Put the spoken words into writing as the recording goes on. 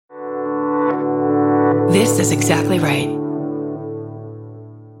This is exactly right.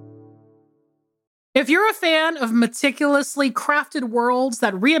 If you're a fan of meticulously crafted worlds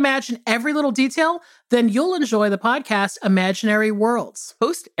that reimagine every little detail, then you'll enjoy the podcast Imaginary Worlds.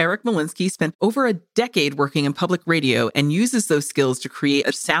 Host Eric Malinsky spent over a decade working in public radio and uses those skills to create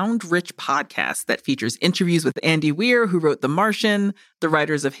a sound-rich podcast that features interviews with Andy Weir, who wrote The Martian, the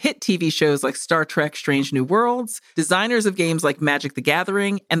writers of hit TV shows like Star Trek Strange New Worlds, designers of games like Magic the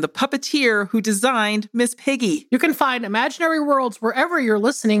Gathering, and the puppeteer who designed Miss Piggy. You can find Imaginary Worlds wherever you're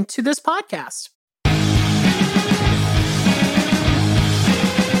listening to this podcast.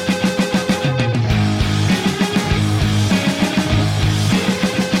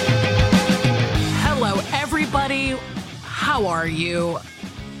 How are you?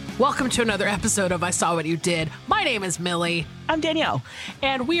 Welcome to another episode of I Saw What You Did. My name is Millie. I'm Danielle.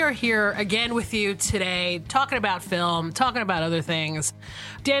 And we are here again with you today, talking about film, talking about other things.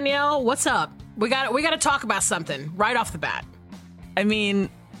 Danielle, what's up? We got to talk about something right off the bat. I mean,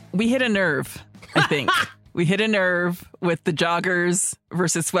 we hit a nerve, I think. We hit a nerve with the joggers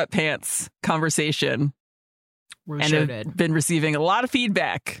versus sweatpants conversation. We and have been receiving a lot of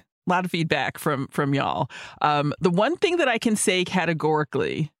feedback. From y'all. The one thing that I can say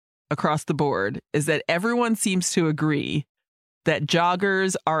categorically across the board is that everyone seems to agree that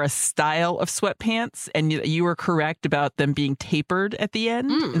joggers are a style of sweatpants, and you were correct about them being tapered at the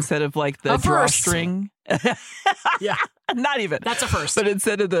end instead of like the drawstring. Yeah. Not even. That's a first. But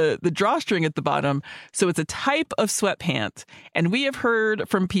instead of the drawstring at the bottom. So it's a type of sweatpant. And we have heard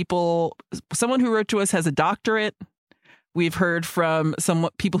from people, someone who wrote to us has a doctorate. We've heard from some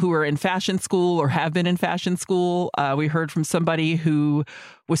people who are in fashion school or have been in fashion school. We heard from somebody who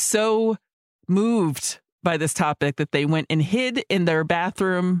was so moved by this topic that they went and hid in their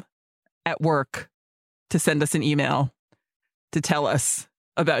bathroom at work to send us an email to tell us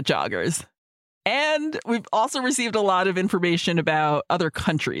about joggers. And we've also received a lot of information about other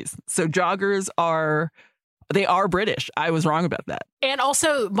countries. So joggers are British. I was wrong about that. And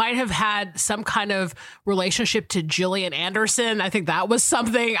also might have had some kind of relationship to Gillian Anderson. I think that was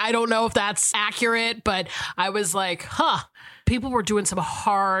something. I don't know if that's accurate, but I was like, people were doing some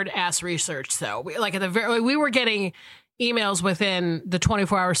hard ass research though. We were getting emails within the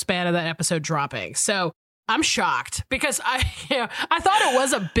 24-hour span of that episode dropping. So I'm shocked because I thought it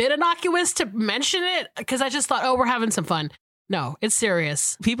was a bit innocuous to mention it because I just thought, we're having some fun. No, it's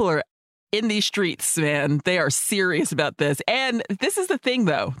serious. People are in these streets, man. They are serious about this. And this is the thing,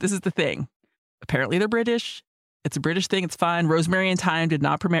 though. This is the thing. Apparently, they're British. It's a British thing. It's fine. Rosemary and Thyme did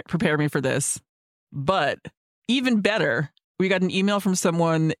not prepare me for this. But even better, we got an email from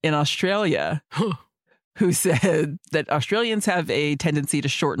someone in Australia who said that Australians have a tendency to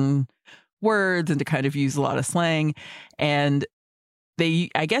shorten words and to kind of use a lot of slang. And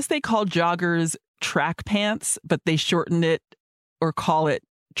I guess they call joggers track pants, but they shorten it or call it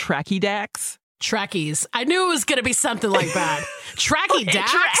tracky dacks. Trackies. I knew it was going to be something like that. Tracky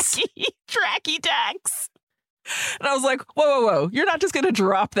dacks? Tracky dacks. And I was like, whoa. You're not just going to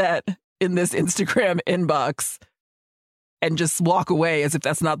drop that in this Instagram inbox and just walk away as if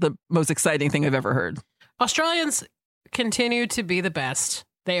that's not the most exciting thing I've ever heard. Australians continue to be the best.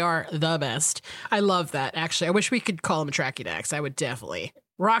 They are the best. I love that, actually. I wish we could call them tracky dacks. I would definitely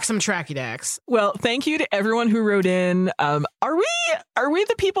rock some tracky dacks. Well, thank you to everyone who wrote in. Are we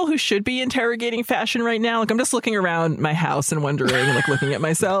the people who should be interrogating fashion right now? Like, I'm just looking around my house and wondering, like looking at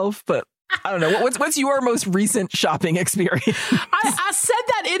myself, but I don't know. What's your most recent shopping experience? I said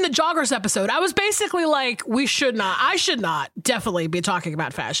that in the joggers episode. I was basically like, I should not definitely be talking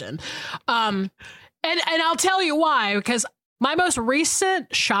about fashion. And I'll tell you why, because my most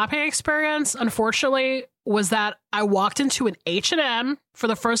recent shopping experience, unfortunately, was that I walked into an H&M for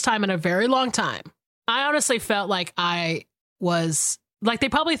the first time in a very long time. I honestly felt like I was, like, they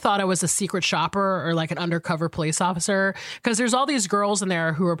probably thought I was a secret shopper or like an undercover police officer, because there's all these girls in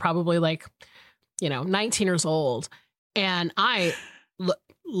there who are probably like, 19 years old. And I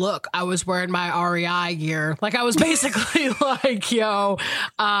was wearing my REI gear. Like, I was basically like,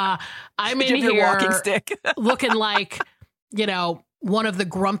 I'm in here walking stick. looking like, one of the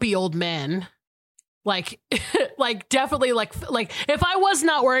grumpy old men. Like definitely like if I was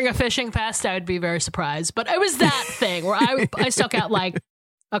not wearing a fishing vest, I would be very surprised. But it was that thing where I stuck out like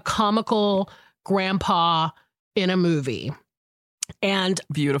a comical grandpa in a movie. And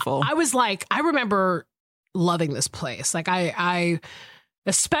beautiful. I was like, I remember loving this place. Like I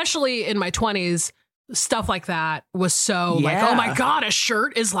especially in my 20s, stuff like that was so like, oh my God, a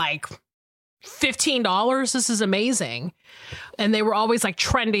shirt is like $15. This is amazing. And they were always like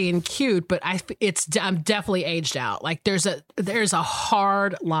trendy and cute, but I'm definitely aged out. Like there's a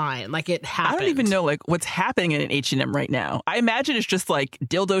hard line. Like it happened. I don't even know like what's happening in an H&M right now. I imagine it's just like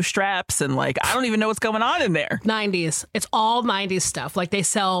dildo straps and like I don't even know what's going on in there. 90s. It's all 90s stuff. Like they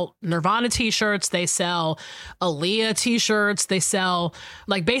sell Nirvana t-shirts, they sell Aaliyah t-shirts, they sell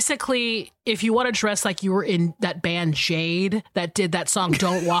like basically if you want to dress like you were in that band Jade that did that song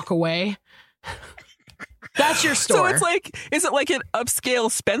Don't Walk Away. That's your store. So it's like, is it like an upscale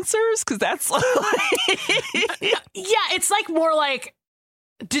Spencer's? Because that's like... Yeah, it's like more like,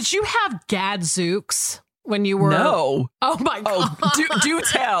 did you have Gadzooks when you were... No. Oh my God. Do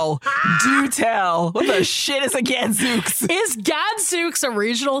tell. Do tell. What the shit is a Gadzooks? Is Gadzooks a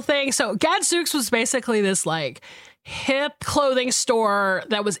regional thing? So Gadzooks was basically this like hip clothing store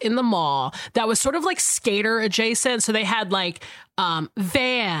that was in the mall that was sort of like skater adjacent. So they had like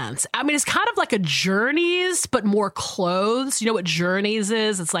Vans. I mean, it's kind of like a Journeys, but more clothes. You know what Journeys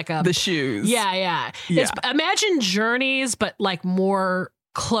is? It's like the shoes. Yeah. Imagine Journeys, but like more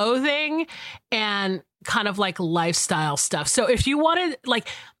clothing and kind of like lifestyle stuff. So if you wanted like,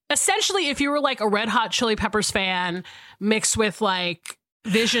 essentially, if you were like a Red Hot Chili Peppers fan mixed with like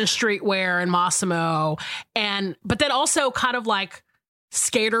Vision Streetwear and Massimo, but then also kind of like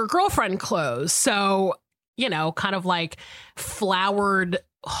skater girlfriend clothes. So, you know, kind of like flowered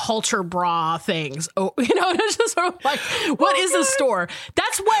halter bra things. Oh, you know, it's just sort of like, what is the store?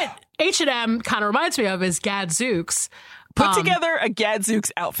 That's what H&M kind of reminds me of is Gadzooks. Put together a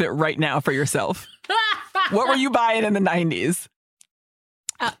Gadzooks outfit right now for yourself. What were you buying in the 90s?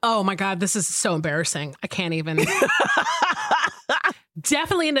 Oh my God, this is so embarrassing. I can't even.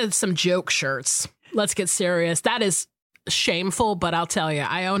 Definitely into some joke shirts. Let's get serious. That is shameful, but I'll tell you,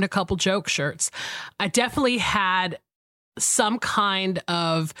 I owned a couple joke shirts. I definitely had some kind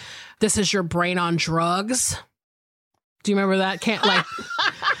of "this is your brain on drugs." Do you remember that? Can't like,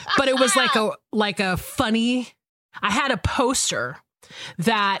 but it was like a funny. I had a poster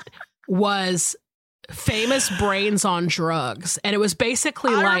that was famous brains on drugs, and it was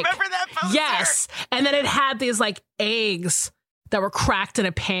basically I like, remember that poster. Yes, and then it had these like eggs that were cracked in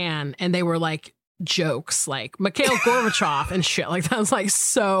a pan, and they were like jokes, like Mikhail Gorbachev and shit. Like that was like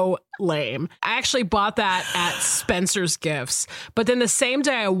so lame. I actually bought that at Spencer's Gifts, but then the same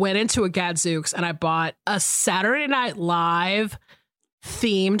day I went into a Gadzooks and I bought a Saturday Night Live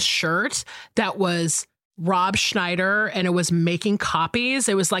themed shirt that was Rob Schneider, and it was making copies.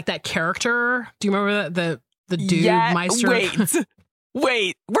 It was like that character. Do you remember the dude Meister?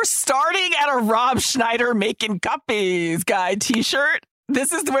 Wait, we're starting at a Rob Schneider making copies guy t-shirt.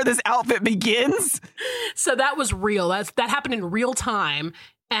 This is where this outfit begins. So that was real. That happened in real time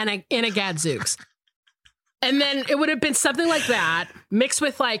and in a Gadzooks. And then it would have been something like that mixed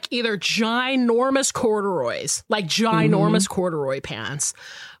with like either ginormous corduroys, like ginormous corduroy pants,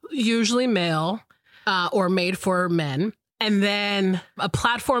 usually male or made for men. And then a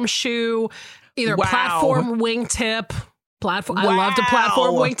platform shoe, either platform wingtip. I loved a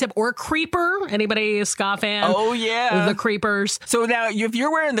platform wingtip or a creeper. Anybody a ska fan? Oh, yeah. The creepers. So now if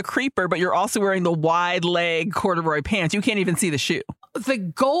you're wearing the creeper, but you're also wearing the wide leg corduroy pants, you can't even see the shoe. The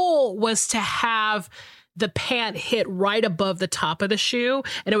goal was to have the pant hit right above the top of the shoe,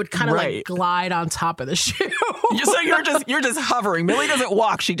 and it would kind of like glide on top of the shoe. So you're just hovering. Millie doesn't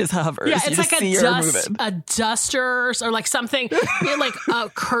walk; she just hovers. Yeah, it's like a duster or like something, you know, like a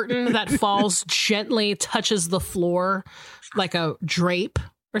curtain that falls gently, touches the floor, like a drape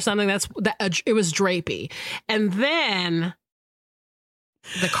or something. It was drapey, and then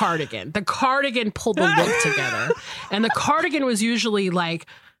the cardigan. The cardigan pulled the look together, and the cardigan was usually like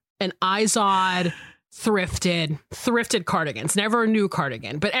an Izod thrifted cardigans, never a new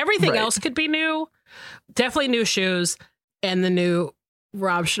cardigan, but everything else could be new. Definitely new shoes and the new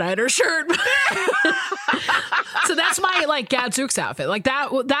Rob Schneider shirt. So that's my like Gadzooks outfit. Like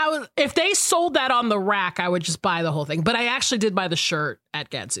that was, if they sold that on the rack, I would just buy the whole thing. But I actually did buy the shirt at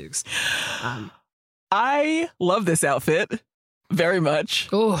Gadzooks. I love this outfit very much.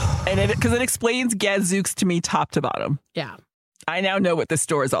 Ooh. And because it explains Gadzooks to me top to bottom. Yeah. I now know what this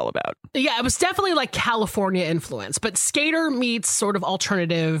store is all about. Yeah, it was definitely like California influence, but skater meets sort of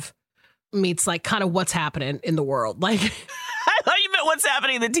alternative meets like kind of what's happening in the world. Like I thought you meant what's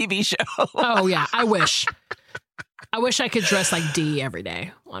happening in the TV show. Oh yeah, I wish I could dress like Dee every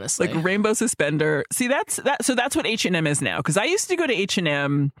day, honestly. Like rainbow suspender. See, that's what H&M is now. Because I used to go to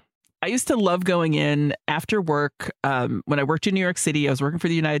H&M I used to love going in after work. When I worked in New York City, I was working for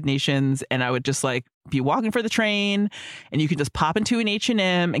the United Nations, and I would just like be walking for the train, and you could just pop into an H&M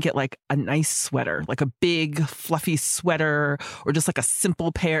and get like a nice sweater, like a big fluffy sweater, or just like a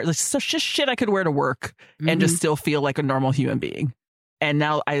simple pair, like just shit I could wear to work and just still feel like a normal human being. And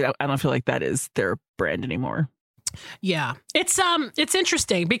now I don't feel like that is their brand anymore. Yeah, it's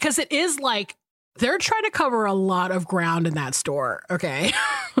interesting because it is like they're trying to cover a lot of ground in that store. Okay.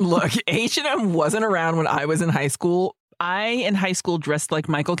 Look, H&M wasn't around when I was in high school. I, in high school, dressed like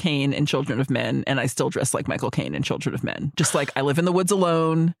Michael Caine in Children of Men, and I still dress like Michael Caine in Children of Men. Just like I live in the woods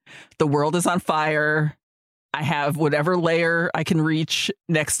alone. The world is on fire. I have whatever layer I can reach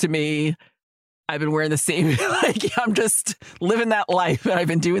next to me. I've been wearing the same, like, I'm just living that life. And I've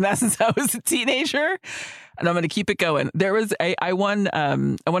been doing that since I was a teenager. And I'm going to keep it going. There was I won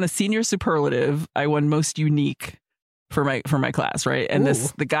a senior superlative. I won most unique for my class, right? And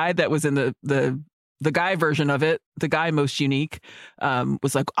the guy that was in the guy version of it, the guy most unique,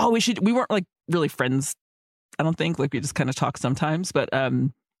 was like, oh, we weren't like really friends, I don't think. Like we just kind of talk sometimes, but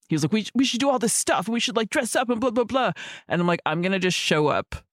he was like, we should do all this stuff. We should like dress up and blah, blah, blah. And I'm like, I'm going to just show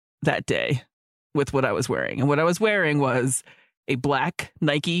up that day with what I was wearing. And what I was wearing was a black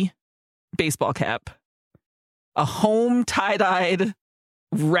Nike baseball cap, a home tie-dyed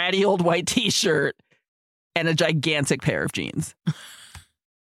ratty old white t-shirt, and a gigantic pair of jeans.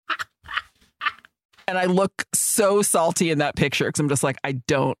 And I look so salty in that picture because I'm just like, I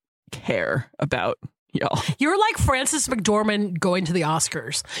don't care about y'all. You're like Frances McDormand going to the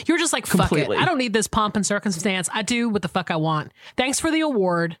Oscars. You're just like, fuck Completely. it. I don't need this pomp and circumstance. I do what the fuck I want. Thanks for the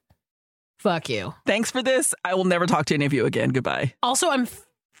award. Fuck you. Thanks for this. I will never talk to any of you again. Goodbye. Also, I'm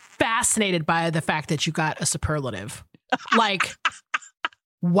fascinated by the fact that you got a superlative. Like,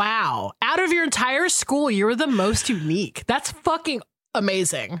 wow. Out of your entire school, you're the most unique. That's fucking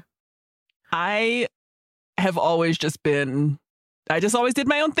amazing. I have always just been, I just always did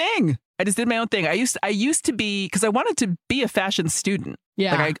my own thing. I just did my own thing. I used to be, because I wanted to be a fashion student.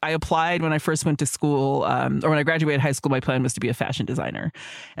 Yeah. Like I applied when I first went to school, or when I graduated high school, my plan was to be a fashion designer.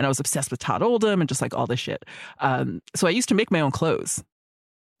 And I was obsessed with Todd Oldham and just like all this shit. So I used to make my own clothes.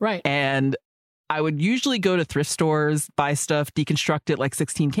 Right. And I would usually go to thrift stores, buy stuff, deconstruct it like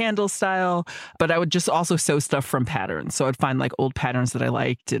 16 Candles style. But I would just also sew stuff from patterns. So I'd find like old patterns that I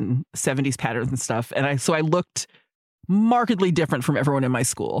liked and 70s patterns and stuff. And I looked markedly different from everyone in my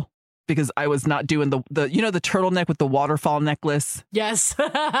school, because I was not doing the turtleneck with the waterfall necklace. Yes.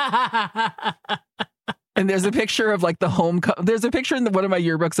 And there's a picture of like there's a picture in one of my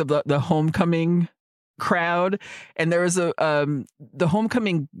yearbooks of the homecoming crowd, and there was the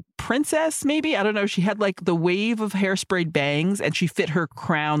homecoming princess, maybe, I don't know, she had like the wave of hairsprayed bangs, and she fit her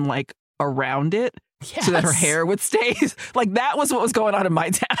crown like around it. Yes. So that her hair would stay. Like that was what was going on in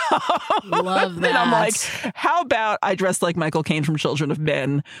my town. Love that. And I'm like, how about I dress like Michael Caine from Children of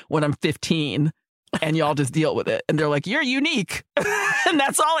Men when I'm 15 and y'all just deal with it? And they're like, you're unique. And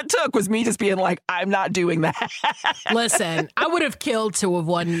that's all it took, was me just being like, I'm not doing that. Listen, I would have killed to have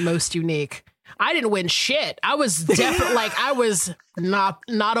won most unique. I didn't win shit. I was definitely like, I was not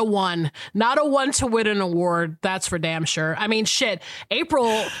a one to win an award. That's for damn sure. I mean, shit.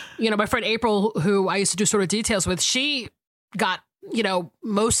 April, my friend April, who I used to do sort of details with, she got,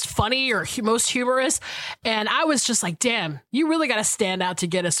 most funny or most humorous. And I was just like, damn, you really got to stand out to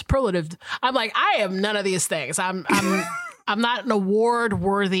get a superlative. I'm like, I am none of these things. I'm not an award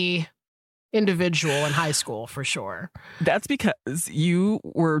worthy individual in high school, for sure. That's because you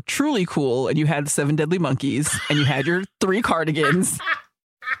were truly cool, and you had 7 Deadly Monkeys, and you had your 3 cardigans,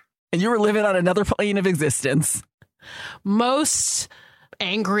 and you were living on another plane of existence. Most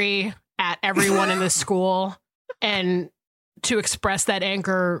angry at everyone in the school, and to express that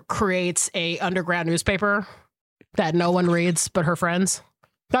anger creates a underground newspaper that no one reads but her friends.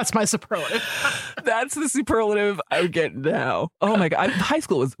 That's my superlative. That's the superlative I get now. Oh my God. High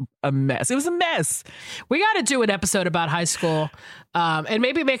school was a mess. It was a mess. We got to do an episode about high school, and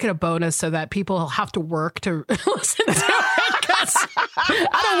maybe make it a bonus so that people have to work to listen to it. 'Cause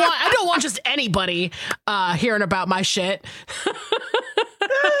I don't want just anybody hearing about my shit.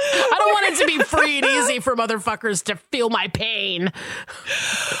 I don't want it to be free and easy for motherfuckers to feel my pain.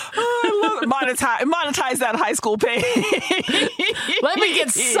 Oh, I love it. Monetize that high school pain. Let me get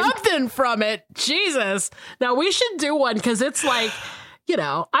something from it. Jesus. Now we should do one, because it's like,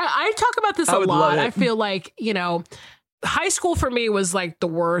 I talk about this a lot. I feel like, high school for me was like the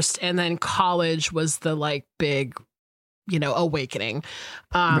worst, and then college was the like big, awakening.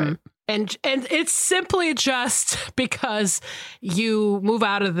 Right. And it's simply just because you move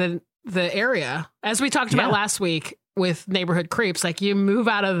out of the area. As we talked about last week, with neighborhood creeps. Like you move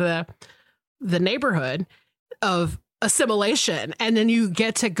out of the neighborhood of assimilation and then you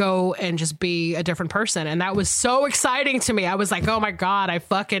get to go and just be a different person. And that was so exciting to me. I was like, oh my God, I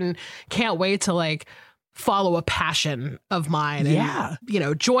fucking can't wait to like follow a passion of mine and, you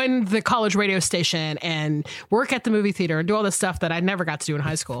know, join the college radio station and work at the movie theater and do all this stuff that I never got to do in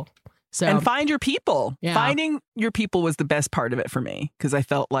high school. So, and find your people. Yeah. Finding your people was the best part of it for me because I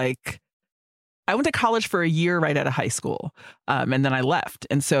felt like I went to college for a year right out of high school and then I left.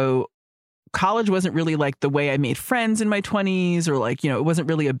 And so college wasn't really like the way I made friends in my 20s or like, you know, it wasn't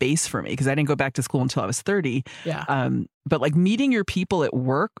really a base for me because I didn't go back to school until I was 30. Yeah. But like meeting your people at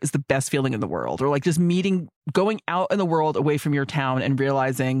work is the best feeling in the world, or like just going out in the world away from your town and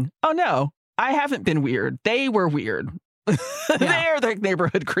realizing, oh no, I haven't been weird. They were weird. They're the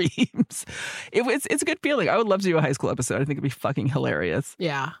neighborhood creeps. It's a good feeling. I would love to do a high school episode. I think it'd be fucking hilarious.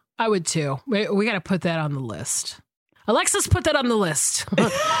 Yeah, I would too. We got to put that on the list. Alexis, put that on the list.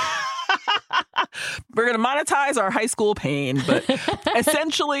 We're going to monetize our high school pain, but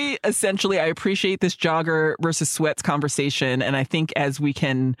essentially, I appreciate this jogger versus sweats conversation. And I think as we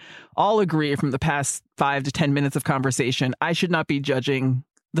can all agree from the past 5 to 10 minutes of conversation, I should not be judging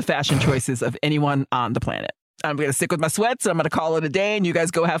the fashion choices of anyone on the planet. I'm going to stick with my sweats. I'm going to call it a day and you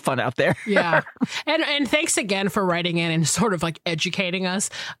guys go have fun out there. Yeah. And thanks again for writing in and sort of like educating us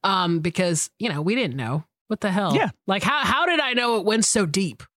because, you know, we didn't know. What the hell? Yeah. Like how did I know it went so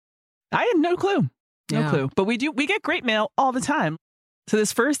deep? I had no clue. No clue. But we get great mail all the time. So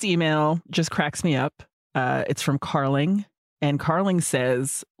this first email just cracks me up. It's from Carling. And Carling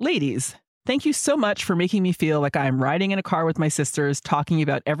says, ladies, thank you so much for making me feel like I'm riding in a car with my sisters, talking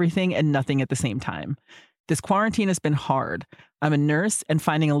about everything and nothing at the same time. This quarantine has been hard. I'm a nurse and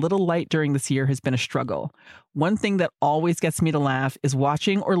finding a little light during this year has been a struggle. One thing that always gets me to laugh is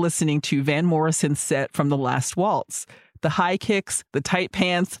watching or listening to Van Morrison's set from The Last Waltz. The high kicks, the tight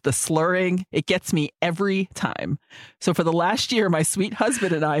pants, the slurring, it gets me every time. So for the last year, my sweet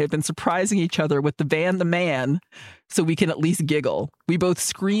husband and I have been surprising each other with the Van the Man so we can at least giggle. We both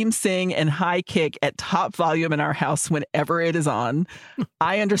scream, sing, and high kick at top volume in our house whenever it is on.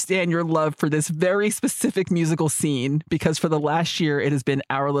 I understand your love for this very specific musical scene because for the last year, it has been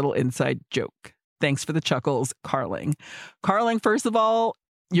our little inside joke. Thanks for the chuckles, Carling. Carling, first of all,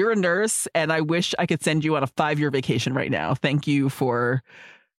 you're a nurse, and I wish I could send you on a 5-year vacation right now. Thank you for,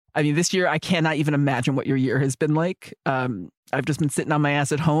 I mean, this year, I cannot even imagine what your year has been like. I've just been sitting on my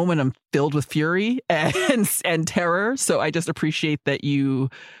ass at home, and I'm filled with fury and terror. So I just appreciate that you,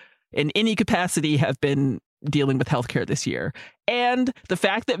 in any capacity, have been dealing with healthcare this year. And the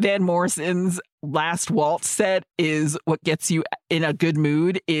fact that Van Morrison's Last Waltz set is what gets you in a good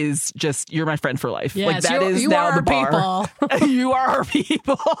mood is just, you're my friend for life. Yes, like that is now the bar. You are our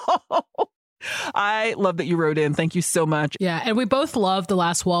people. I love that you wrote in. Thank you so much. Yeah, and we both love The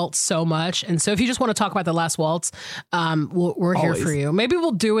Last Waltz so much. And so if you just want to talk about The Last Waltz, we're here for you. Maybe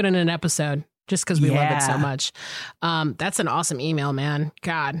we'll do it in an episode just because we love it so much. That's an awesome email, man.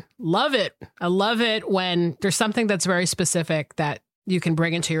 God, love it. I love it when there's something that's very specific that you can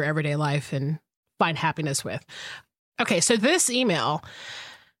bring into your everyday life and find happiness with. Okay, so this email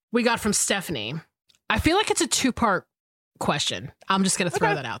we got from Stephanie. I feel like it's a 2-part question. I'm just going to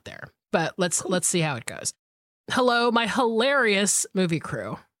throw that out there. But let's see how it goes. Hello, my hilarious movie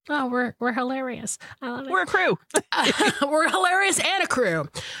crew. Oh, we're hilarious. I love it. We're a crew. We're hilarious and a crew.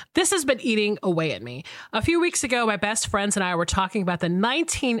 This has been eating away at me. A few weeks ago, my best friends and I were talking about the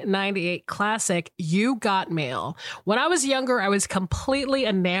 1998 classic, You Got Mail. When I was younger, I was completely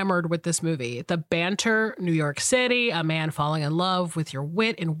enamored with this movie. The banter, New York City, a man falling in love with your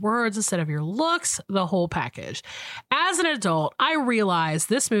wit and words instead of your looks, the whole package. As an adult, I realized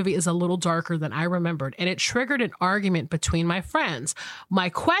this movie is a little darker than I remembered, and it triggered an argument between my friends. My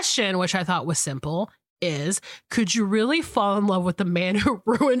question, which I thought was simple, is, could you really fall in love with the man who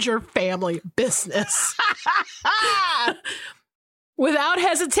ruined your family business? Without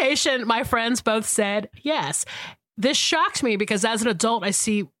hesitation, my friends both said yes. This shocked me because as an adult, I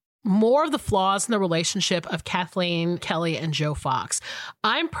see more of the flaws in the relationship of Kathleen Kelly and Joe Fox.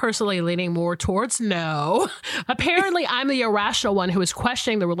 I'm personally leaning more towards no. Apparently, I'm the irrational one who is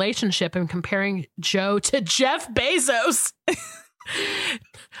questioning the relationship and comparing Joe to Jeff Bezos.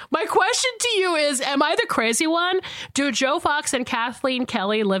 My question to you is, am I the crazy one? Do Joe Fox and Kathleen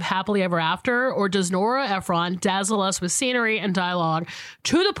Kelly live happily ever after? Or does Nora Ephron dazzle us with scenery and dialogue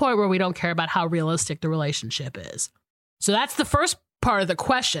to the point where we don't care about how realistic the relationship is? So that's the first part of the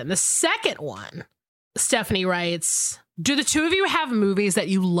question. The second one, Stephanie writes, do the two of you have movies that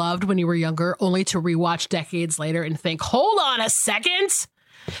you loved when you were younger only to rewatch decades later and think, hold on a second?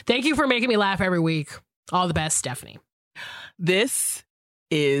 Thank you for making me laugh every week. All the best, Stephanie. This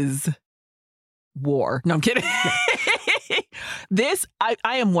is war. No, I'm kidding. I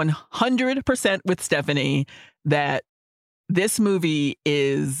am 100% with Stephanie that this movie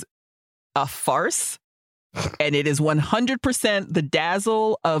is a farce, and it is 100% the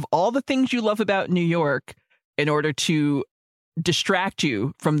dazzle of all the things you love about New York in order to distract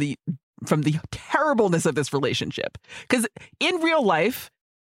you from the terribleness of this relationship. Because in real life,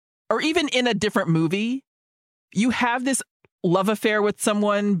 or even in a different movie, you have this love affair with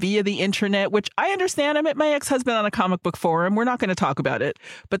someone via the internet, which I understand. I met my ex-husband on a comic book forum. We're not going to talk about it,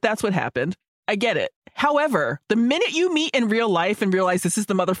 but that's what happened. I get it. However, the minute you meet in real life and realize this is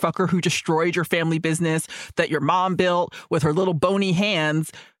the motherfucker who destroyed your family business that your mom built with her little bony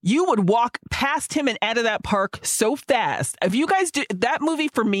hands, you would walk past him and out of that park so fast. If you guys do that, movie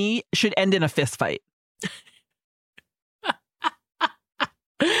for me should end in a fist fight.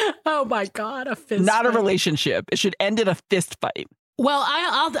 Oh my God, a fist Not fight. A relationship. It should end in a fist fight. Well,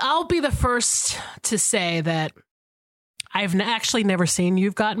 I'll be the first to say that I've actually never seen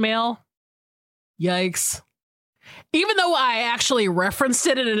You've Got Mail. Yikes. Even though I actually referenced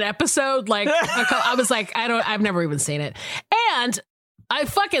it in an episode, like I was like, I've never even seen it. And I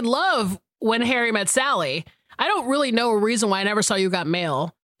fucking love When Harry Met Sally. I don't really know a reason why I never saw You Got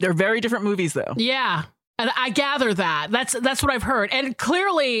Mail. They're very different movies, though. Yeah. And I gather that. That's what I've heard. And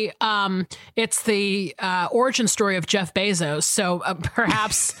clearly, it's the origin story of Jeff Bezos. So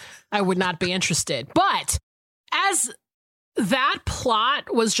perhaps I would not be interested. But as that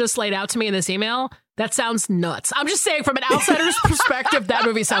plot was just laid out to me in this email, that sounds nuts. I'm just saying, from an outsider's perspective, that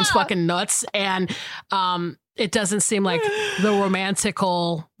movie sounds fucking nuts. And it doesn't seem like the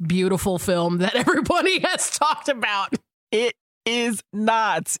romantical, beautiful film that everybody has talked about. It is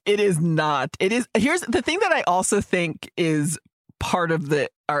not. It is not. It is. Here's the thing that I also think is part of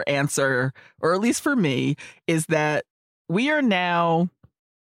our answer, or at least for me, is that we are now,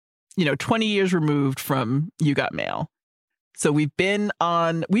 20 years removed from You Got Mail. So we've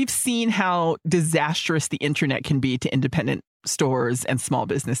seen how disastrous the internet can be to independent stores and small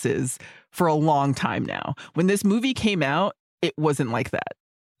businesses for a long time now. When this movie came out, it wasn't like that.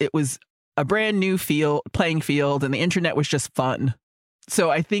 It was a brand new playing field, and the internet was just fun. So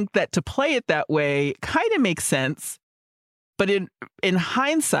I think that to play it that way kind of makes sense. But in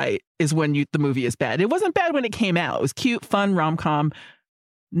hindsight is when the movie is bad. It wasn't bad when it came out. It was cute, fun, rom-com.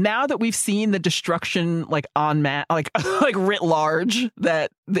 Now that we've seen the destruction, like like writ large,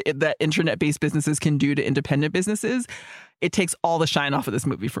 that internet-based businesses can do to independent businesses, it takes all the shine off of this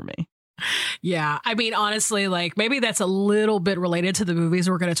movie for me. Yeah. I mean, honestly, like, maybe that's a little bit related to the movies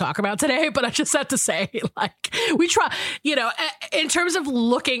we're going to talk about today, but I just have to say, like, we try, in terms of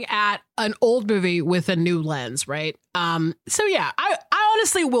looking at an old movie with a new lens, right? So yeah, I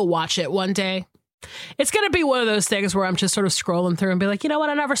honestly will watch it one day. It's going to be one of those things where I'm just sort of scrolling through and be like, you know what?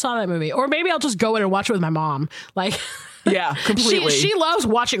 I never saw that movie. Or maybe I'll just go in and watch it with my mom. Like, yeah, completely. She loves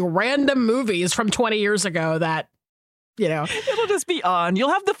watching random movies from 20 years ago that, it'll just be on.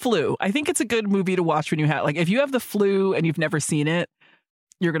 You'll have the flu. I think it's a good movie to watch when you have, like, if you have the flu and you've never seen it,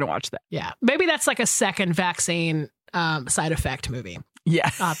 you're going to watch that. Yeah. Maybe that's like a second vaccine side effect movie. Yeah.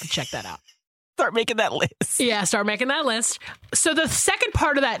 I'll have to check that out. Start making that list. Yeah, start making that list. So the second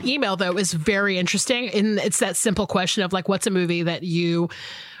part of that email, though, is very interesting. And it's that simple question of, like, what's a movie that you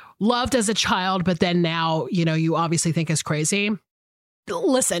loved as a child, but then now, you obviously think is crazy?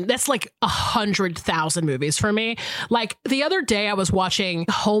 Listen, that's like 100,000 movies for me. Like, the other day I was watching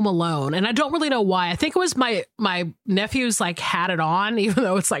Home Alone, and I don't really know why. I think it was my nephews, like, had it on, even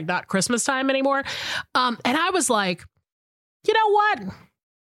though it's like not Christmas time anymore. And I was like, you know what?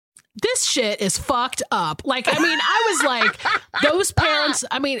 This shit is fucked up. Like, I mean, I was like, those parents,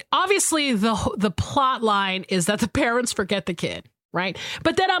 I mean, obviously the plot line is that the parents forget the kid, right?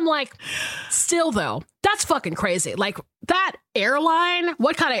 But then I'm like, still though, that's fucking crazy. Like, that airline,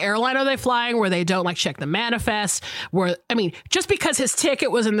 what kind of airline are they flying where they don't, like, check the manifest? Just because his ticket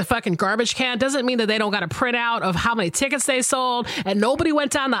was in the fucking garbage can doesn't mean that they don't got a printout of how many tickets they sold, and nobody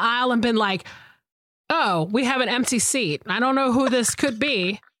went down the aisle and been like, oh, we have an empty seat. I don't know who this could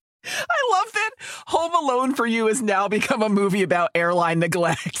be. I love that Home Alone for you has now become a movie about airline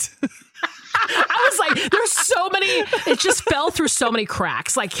neglect. I was like, there's so many, it just fell through so many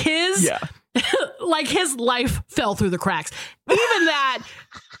cracks. Like, his life fell through the cracks.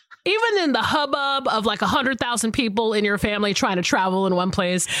 Even in the hubbub of like 100,000 people in your family trying to travel in one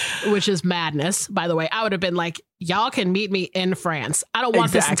place, which is madness, by the way, I would have been like, y'all can meet me in France. I don't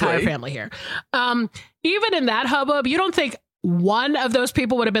want this entire family here. Even in that hubbub, you don't think one of those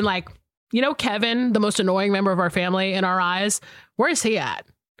people would have been like, Kevin, the most annoying member of our family in our eyes, where is he at?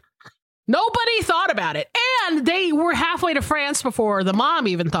 Nobody thought about it. And they were halfway to France before the mom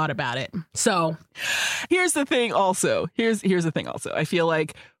even thought about it. So here's the thing also. Here's the thing also. I feel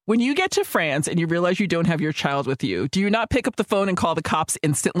like when you get to France and you realize you don't have your child with you, do you not pick up the phone and call the cops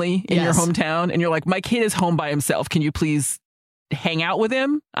instantly in your hometown? And you're like, my kid is home by himself. Can you please hang out with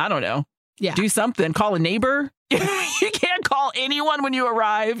him? I don't know. Yeah. Do something. Call a neighbor. You can't call anyone when you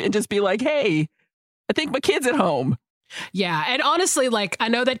arrive and just be like, hey, I think my kid's at home. Yeah. And honestly, like, I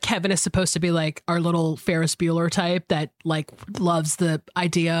know that Kevin is supposed to be like our little Ferris Bueller type that like loves the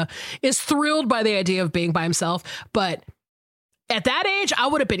idea, is thrilled by the idea of being by himself. But at that age, I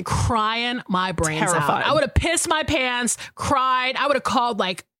would have been crying my brains out. I would have pissed my pants, cried. I would have called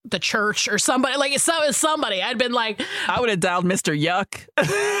like the church or somebody, like somebody. I'd been like, I would have dialed Mr. Yuck.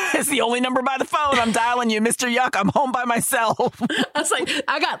 It's the only number by the phone. I'm dialing you, Mr. Yuck. I'm home by myself. I was like,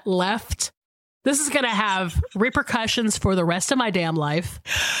 I got left. This is going to have repercussions for the rest of my damn life.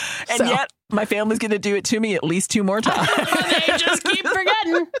 And yet, my family's going to do it to me at least 2 more times. They just keep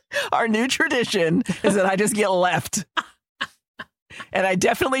forgetting. Our new tradition is that I just get left. And I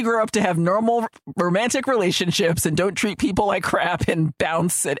definitely grew up to have normal romantic relationships and don't treat people like crap and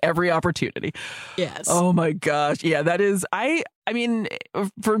bounce at every opportunity. Yes. Oh, my gosh. Yeah, that is... I mean,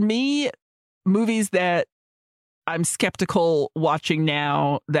 for me, movies that I'm skeptical watching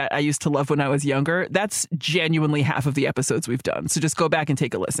now that I used to love when I was younger, that's genuinely half of the episodes we've done. So just go back and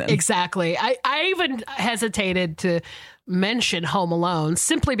take a listen. Exactly. I even hesitated to mention Home Alone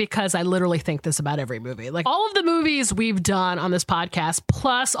simply because I literally think this about every movie. Like all of the movies we've done on this podcast,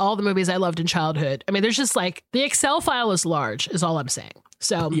 plus all the movies I loved in childhood. I mean, there's just like the Excel file is large, is all I'm saying.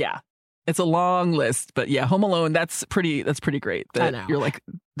 So yeah. It's a long list, but yeah, Home Alone, that's pretty great. I know. You're like,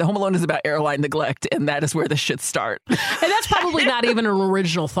 the Home Alone is about airline neglect, and that is where the shit start. And that's probably not even an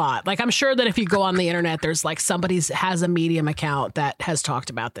original thought. Like, I'm sure that if you go on the internet, there's like somebody has a Medium account that has talked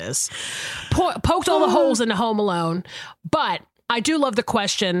about this. Poked all the holes into Home Alone. But I do love the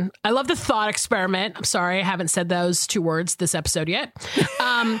question. I love the thought experiment. I'm sorry, I haven't said those 2 words this episode yet.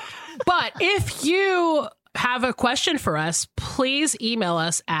 But if you have a question for us, please email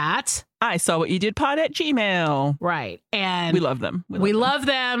us at ISawWhatYouDidPod@gmail.com. Right. And we love them. We love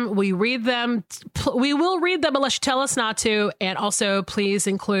them. We read them. We will read them unless you tell us not to. And also, please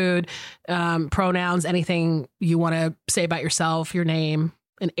include pronouns, anything you want to say about yourself, your name,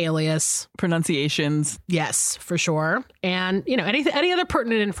 an alias. Pronunciations. Yes, for sure. And, you know, any other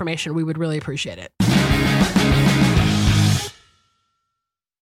pertinent information, we would really appreciate it.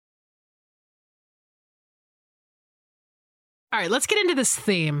 All right, let's get into this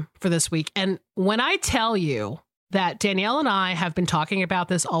theme for this week. And when I tell you that Danielle and I have been talking about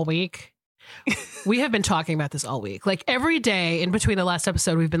this all week, we have been talking about this all week. Like every day in between the last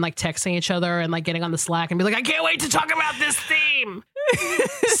episode, we've been like texting each other and like getting on the Slack and be like, I can't wait to talk about this theme.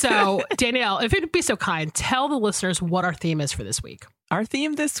 So Danielle, if you'd be so kind, tell the listeners what our theme is for this week. Our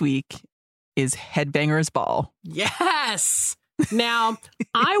theme this week is Headbangers Ball. Yes. Now,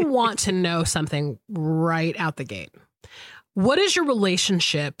 I want to know something right out the gate. What is your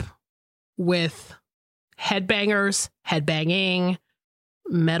relationship with headbangers, headbanging,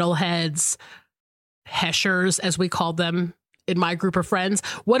 metalheads, heshers, as we called them in my group of friends?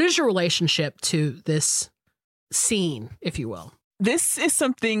 What is your relationship to this scene, if you will? This is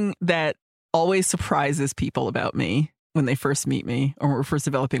something that always surprises people about me when they first meet me or we're first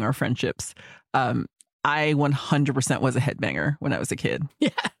developing our friendships. I 100% was a headbanger when I was a kid.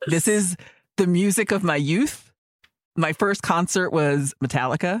 Yes. This is the music of my youth. My first concert was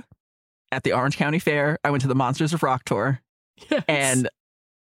Metallica at the Orange County Fair. I went to the Monsters of Rock tour. Yes. And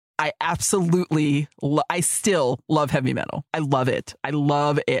I absolutely, I still love heavy metal. I love it. I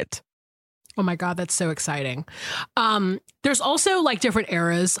love it. Oh my God, that's so exciting. There's also like different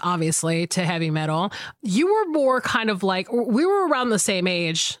eras, obviously, to heavy metal. You were more kind of like, we were around the same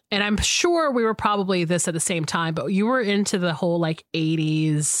age, and I'm sure we were probably this at the same time, but you were into the whole like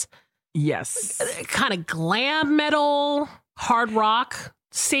 80s. Yes. Kind of glam metal, hard rock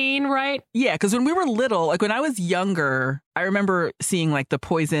scene, right? Yeah, because when we were little, like when I was younger, I remember seeing like the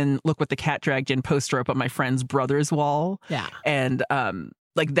Poison Look What the Cat Dragged In poster up on my friend's brother's wall. Yeah. And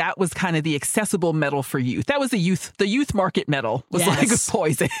like that was kind of the accessible metal for youth. That was the youth market metal was like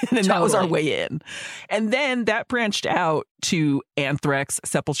Poison. And totally. That was our way in. And then that branched out to Anthrax,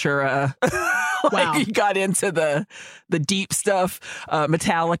 Sepultura. Like you got into the deep stuff,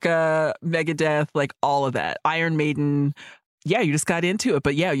 Metallica, Megadeth, like all of that. Iron Maiden. Yeah, you just got into it.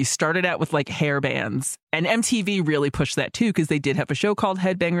 But yeah, you started out with like hair bands. And MTV really pushed that too, because they did have a show called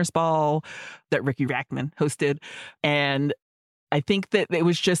Headbangers Ball that Ricky Rackman hosted. And I think that it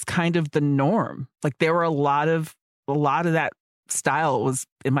was just kind of the norm. Like there were a lot of that style was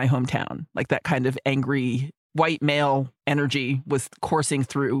in my hometown. Like that kind of angry white male energy was coursing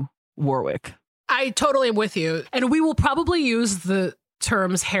through Warwick. I totally am with you. And we will probably use the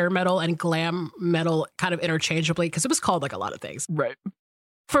terms hair metal and glam metal kind of interchangeably because it was called like a lot of things. Right.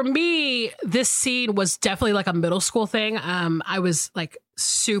 For me, this scene was definitely like a middle school thing. I was like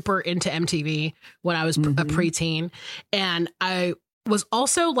super into MTV when I was a preteen. And I was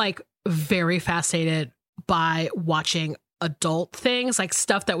also like very fascinated by watching adult things, like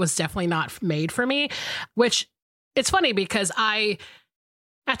stuff that was definitely not made for me, which it's funny because I,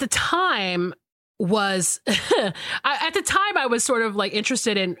 at the time, I was sort of like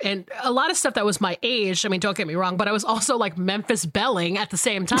interested in a lot of stuff that was my age. I mean, don't get me wrong, but I was also like Memphis Belling at the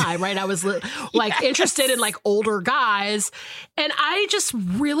same time, right? I was like interested in like older guys. And I just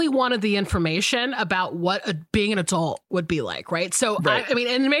really wanted the information about what being an adult would be like, right? So, right. I mean,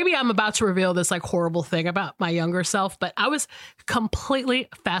 and maybe I'm about to reveal this like horrible thing about my younger self, but I was completely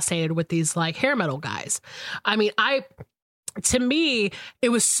fascinated with these like hair metal guys. I mean, to me, I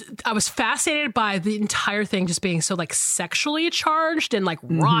was fascinated by the entire thing just being so like sexually charged and like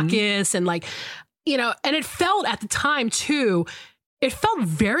raucous and like, you know, and it felt at the time too, it felt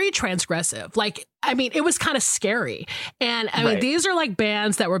very transgressive. Like, I mean, it was kind of scary. And I mean, these are like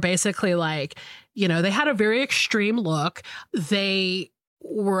bands that were basically like, you know, they had a very extreme look. They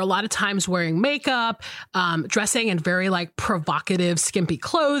were a lot of times wearing makeup, dressing in very like provocative, skimpy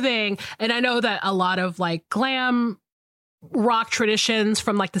clothing. And I know that a lot of like glam rock traditions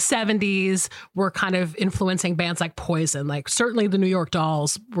from like the 70s were kind of influencing bands like Poison. Like certainly the New York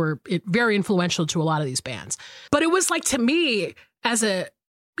Dolls were very influential to a lot of these bands. But it was like, to me, as a,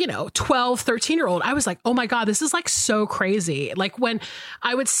 you know, 12, 13-year-old, I was like, oh my God, this is like so crazy. Like when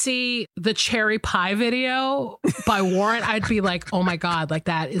I would see the Cherry Pie video by Warrant, I'd be like, oh my God, like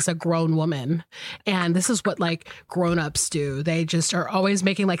that is a grown woman. And this is what like grown-ups do. They just are always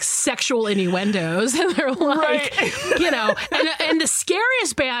making like sexual innuendos. And they're like, you know, and the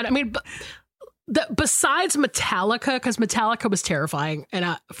scariest band, I mean, besides Metallica, because Metallica was terrifying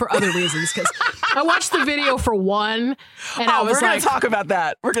and for other reasons, because I watched the video for one and I was we're going to talk about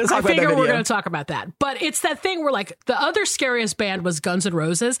that. We're going to talk about that video. We're going to talk about that. But it's that thing where like the other scariest band was Guns N'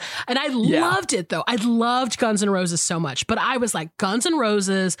 Roses. And I loved it though. I loved Guns N' Roses so much. But I was like, Guns N'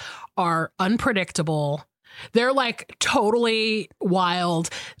 Roses are unpredictable. They're like totally wild.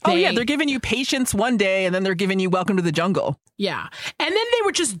 They're giving you Patience one day and then they're giving you Welcome to the Jungle. Yeah. And then they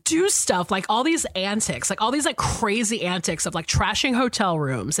would just do stuff like all these antics, like all these like crazy antics of like trashing hotel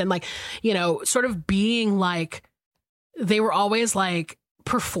rooms and like, you know, sort of being like, they were always like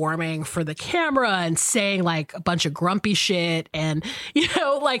performing for the camera and saying like a bunch of grumpy shit. And, you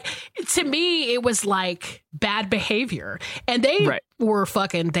know, like to me, it was like bad behavior. And they were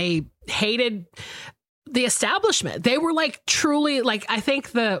they hated the establishment. They were like truly like, I think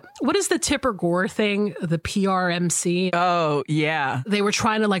what is the Tipper Gore thing? The PRMC. Oh yeah. They were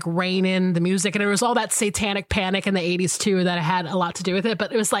trying to like rein in the music and there was all that satanic panic in the 80s too that had a lot to do with it.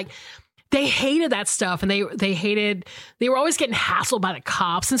 But it was like, they hated that stuff and they were always getting hassled by the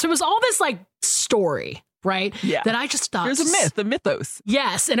cops. And so it was all this like story, right? Yeah. That I just thought. There's a mythos.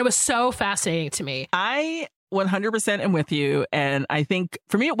 Yes. And it was so fascinating to me. I 100% am with you. And I think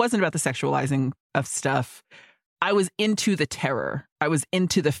for me, it wasn't about the sexualizing of stuff. I was into the terror. I was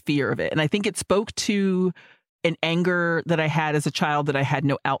into the fear of it. And I think it spoke to an anger that I had as a child that I had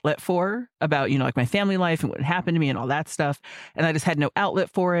no outlet for about, you know, like my family life and what had happened to me and all that stuff. And I just had no outlet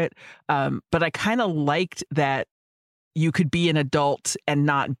for it. But I kind of liked that you could be an adult and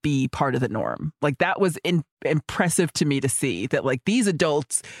not be part of the norm. Like that was impressive to me to see that like these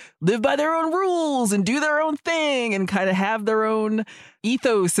adults live by their own rules and do their own thing and kind of have their own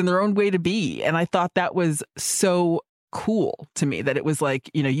ethos and their own way to be. And I thought that was so cool to me that it was like,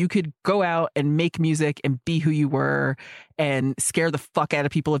 you know, you could go out and make music and be who you were and scare the fuck out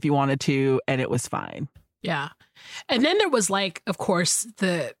of people if you wanted to. And it was fine. Yeah. And then there was like, of course,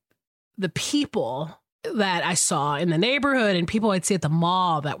 the people that I saw in the neighborhood and people I'd see at the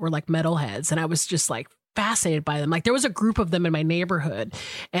mall that were like metalheads. And I was just like fascinated by them. Like there was a group of them in my neighborhood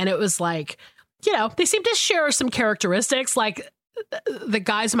and it was like, you know, they seemed to share some characteristics. Like the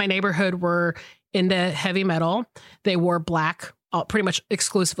guys in my neighborhood were into heavy metal. They wore black, pretty much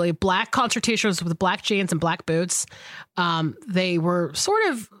exclusively black concert t-shirts with black jeans and black boots. They were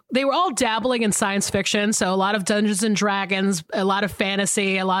all dabbling in science fiction. So a lot of Dungeons and Dragons, a lot of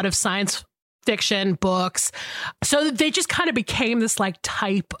fantasy, a lot of science fiction books. So they just kind of became this like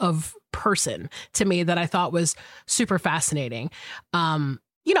type of person to me that I thought was super fascinating.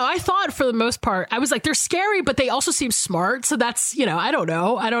 I thought for the most part, I was like, they're scary, but they also seem smart. So that's, I don't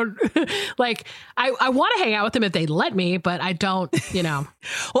know. I don't like, I want to hang out with them if they let me, but I don't,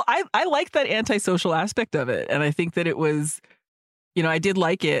 Well, I like that antisocial aspect of it. And I think that it was, I did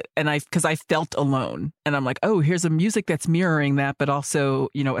like it. And because I felt alone, and I'm like, oh, here's a music that's mirroring that, but also,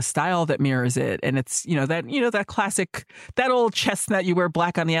 a style that mirrors it. And it's, that classic, that old chestnut, you wear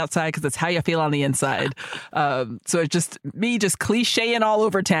black on the outside because that's how you feel on the inside. So it's just me just clicheing all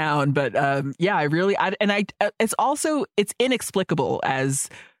over town. But it's inexplicable as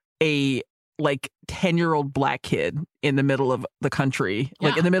a 10-year-old black kid in the middle of the country,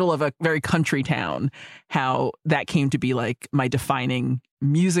 in the middle of a very country town, how that came to be my defining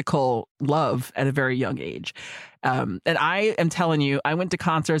musical love at a very young age. And I am telling you, I went to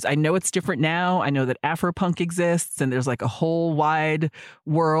concerts. I know it's different now. I know that Afropunk exists and there's a whole wide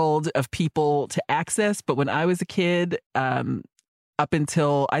world of people to access. But when I was a kid, up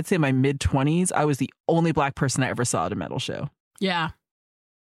until I'd say my mid-20s, I was the only black person I ever saw at a metal show. Yeah.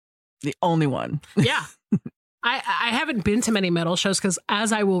 The only one. Yeah. I haven't been to many metal shows because,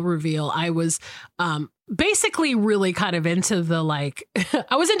 as I will reveal, I was basically really kind of into the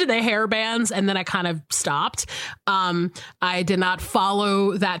I was into the hair bands, and then I kind of stopped. I did not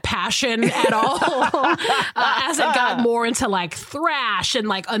follow that passion at all as it got more into thrash and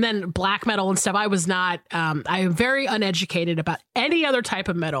then black metal and stuff. I was not. I am very uneducated about any other type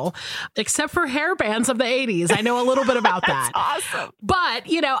of metal except for hair bands of the 80s. I know a little bit about that. Awesome. But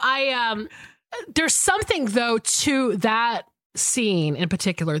there's something, though, to that scene in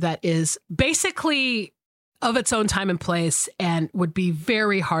particular that is basically of its own time and place and would be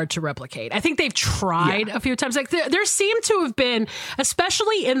very hard to replicate. I think they've tried a few times. There seemed to have been,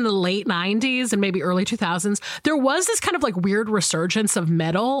 especially in the late 90s and maybe early 2000s, there was this kind of weird resurgence of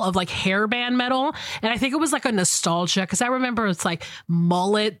metal, of hairband metal. And I think it was a nostalgia, because I remember it's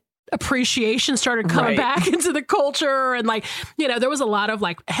mullet appreciation started coming back into the culture, and there was a lot of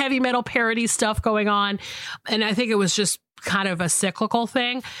heavy metal parody stuff going on, and I think it was just kind of a cyclical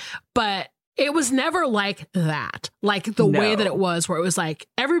thing, but it was never like that, way that it was, where it was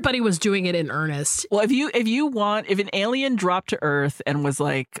everybody was doing it in earnest. Well, if an alien dropped to Earth and was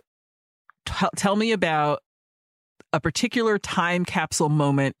tell me about a particular time capsule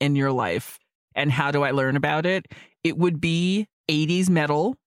moment in your life and how do I learn about it, it would be 80s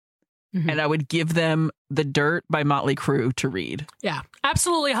metal. Mm-hmm. And I would give them The Dirt by Motley Crue to read. Yeah,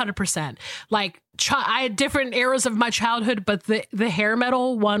 absolutely 100%. I had different eras of my childhood, but the hair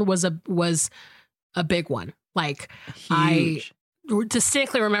metal one was a big one. Huge. I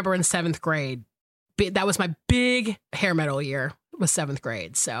distinctly remember in 7th grade, that was my big hair metal year, was 7th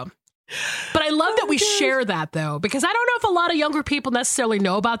grade. So, but I love that we share that, though, because I don't know if a lot of younger people necessarily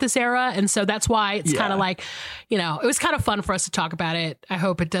know about this era. And so that's why it's kind of it was kind of fun for us to talk about it. I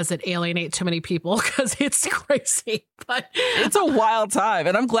hope it doesn't alienate too many people, because it's crazy, but it's a wild time.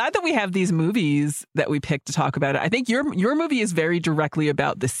 And I'm glad that we have these movies that we picked to talk about it. I think your movie is very directly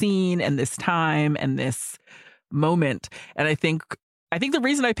about the scene and this time and this moment. And I think the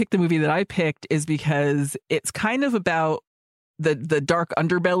reason I picked the movie that I picked is because it's kind of about the dark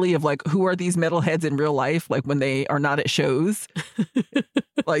underbelly of who are these metalheads in real life, when they are not at shows.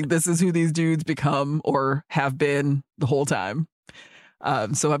 This is who these dudes become or have been the whole time.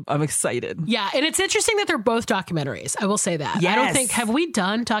 So I'm excited. Yeah, and it's interesting that they're both documentaries. I will say that. Yes. I don't think, have we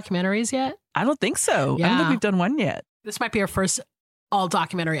done documentaries yet? I don't think so. Yeah. I don't think we've done one yet. This might be our first all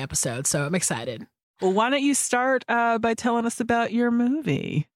documentary episode, so I'm excited. Well, why don't you start by telling us about your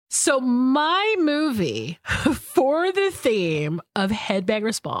movie? So my movie for the theme of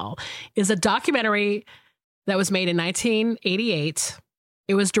Headbangers Ball is a documentary that was made in 1988.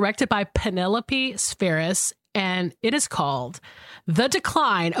 It was directed by Penelope Spheris, and it is called The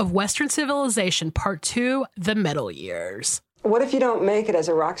Decline of Western Civilization, Part 2, The Metal Years. What if you don't make it as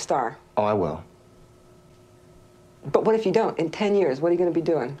a rock star? Oh, I will. But what if you don't? In 10 years, what are you going to be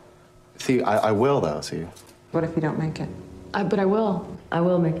doing? See, I will, though, see. What if you don't make it? But I will. I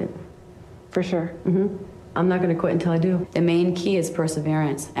will make it. For sure. Mm-hmm. I'm not going to quit until I do. The main key is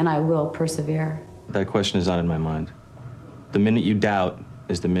perseverance, and I will persevere. That question is not in my mind. The minute you doubt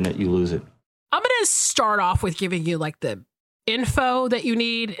is the minute you lose it. I'm going to start off with giving you the info that you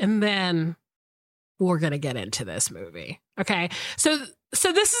need, and then we're going to get into this movie. Okay. So this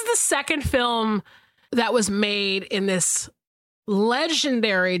is the second film that was made in this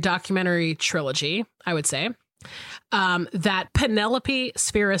legendary documentary trilogy, I would say, that Penelope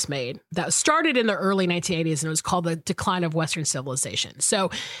Spheris made, that started in the early 1980s, and it was called The Decline of Western Civilization. So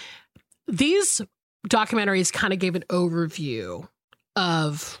these documentaries kind of gave an overview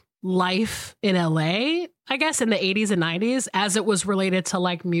of life in LA, I guess, in the 80s and 90s as it was related to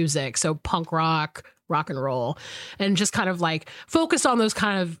like music. So punk rock, rock and roll, and just kind of like focused on those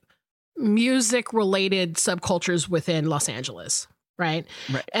kind of music related subcultures within Los Angeles. Right.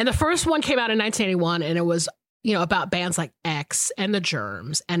 And the first one came out in 1981, and it was, you know, about bands like X and the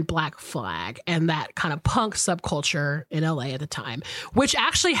Germs and Black Flag and that kind of punk subculture in LA at the time, which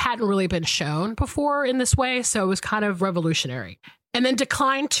actually hadn't really been shown before in this way. So it was kind of revolutionary. And then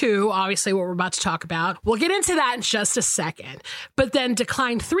Decline 2, obviously what we're about to talk about. We'll get into that in just a second. But then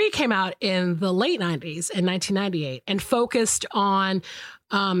Decline 3 came out in the late 90s, in 1998, and focused on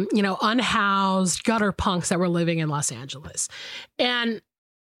unhoused gutter punks that were living in Los Angeles. And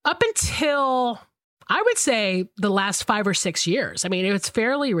up until, I would say, the last 5 or 6 years, I mean, it's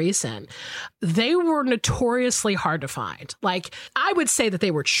fairly recent, they were notoriously hard to find. Like, I would say that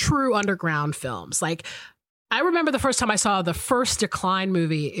they were true underground films. Like, I remember the first time I saw the first Decline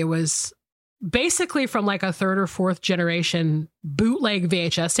movie, it was basically from like a third or fourth generation bootleg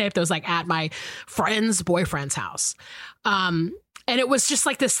VHS tape that was like at my friend's boyfriend's house. And it was just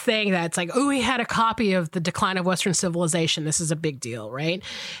like this thing that's like, oh, he had a copy of The Decline of Western Civilization. This is a big deal, right?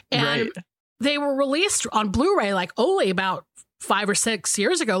 And they were released on Blu-ray like only about 5 or 6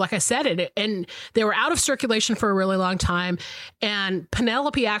 years ago, like I said, and they were out of circulation for a really long time. And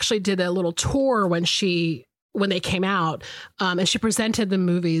Penelope actually did a little tour when they came out, and she presented the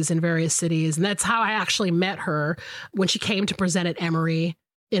movies in various cities. And that's how I actually met her when she came to present at Emory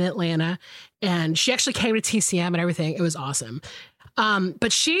in Atlanta. And she actually came to TCM and everything. It was awesome.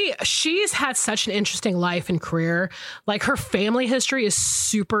 But she's had such an interesting life and career. Like, her family history is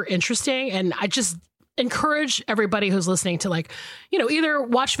super interesting. And I just encourage everybody who's listening to, like, you know, either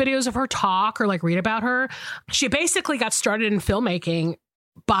watch videos of her talk or like read about her. She basically got started in filmmaking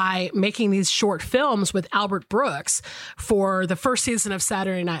by making these short films with Albert Brooks for the first season of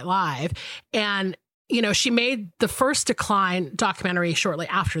Saturday Night Live. And, you know, she made the first Decline documentary shortly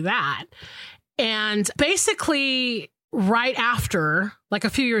after that. And basically right after, like a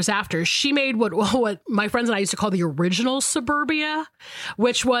few years after, she made what my friends and I used to call the original Suburbia,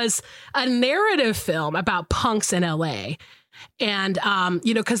 which was a narrative film about punks in LA. And,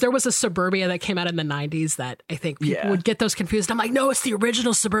 because there was a Suburbia that came out in the 90s that I think people would get those confused. I'm like, no, it's the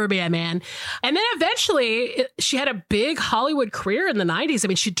original Suburbia, man. And then eventually she had a big Hollywood career in the 90s. I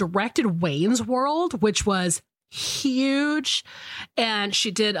mean, she directed Wayne's World, which was huge. And she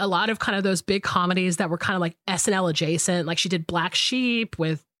did a lot of kind of those big comedies that were kind of like SNL adjacent. Like, she did Black Sheep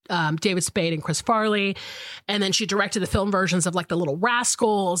with David Spade and Chris Farley. And then she directed the film versions of like The Little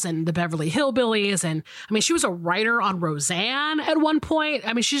Rascals and The Beverly Hillbillies. And I mean, she was a writer on Roseanne at one point.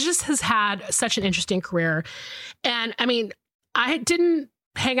 I mean, she just has had such an interesting career. And I mean, I didn't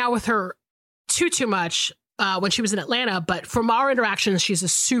hang out with her too much when she was in Atlanta, but from our interactions, she's a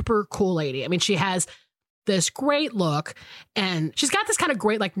super cool lady. I mean, she has this great look, and she's got this kind of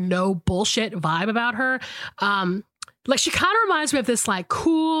great, like, no bullshit vibe about her. Like, she kind of reminds me of this like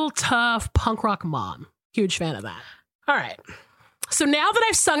cool, tough punk rock mom. Huge fan of that. All right. So now that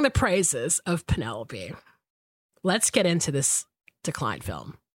I've sung the praises of Penelope, let's get into this Decline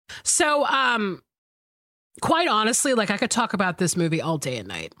film. So, quite honestly, like, I could talk about this movie all day and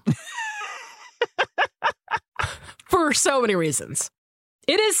night for so many reasons.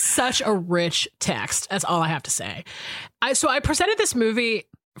 It is such a rich text. That's all I have to say. So I presented this movie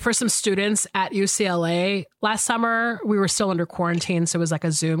for some students at UCLA last summer. We were still under quarantine, so it was like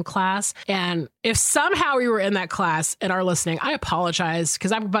a Zoom class. And if somehow you were in that class and are listening, I apologize,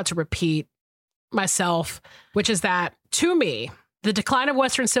 because I'm about to repeat myself, which is that, to me, The Decline of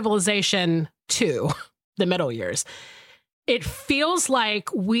Western Civilization 2, the middle years, it feels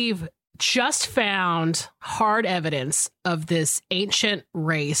like we've just found hard evidence of this ancient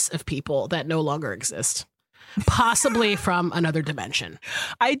race of people that no longer exist. Possibly from another dimension.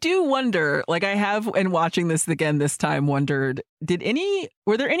 I do wonder, like, I have, and watching this again this time, wondered,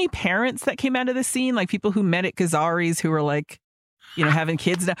 were there any parents that came out of the scene? Like, people who met at Gazzari's who were like, having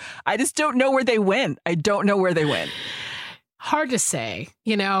kids now? I just don't know where they went. Hard to say,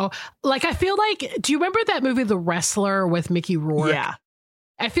 like, I feel like, do you remember that movie, The Wrestler, with Mickey Rourke? Yeah.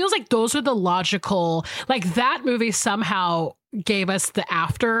 It feels like those are the logical, like, that movie somehow gave us the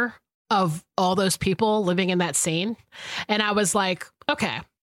after of all those people living in that scene. And I was like, okay,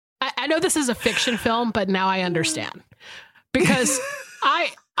 I know this is a fiction film, but now I understand. Because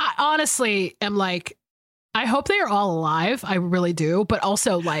I honestly am like, I hope they are all alive. I really do. But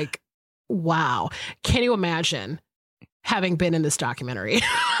also, like, wow. Can you imagine having been in this documentary?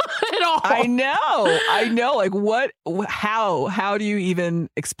 And I know. Like how do you even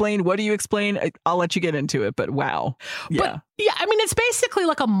explain? What do you explain? I'll let you get into it, but wow. Yeah. But yeah, I mean, it's basically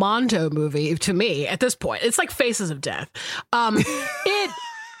like a Mondo movie to me at this point. It's like Faces of Death.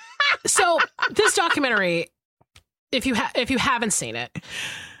 So this documentary, if you haven't seen it,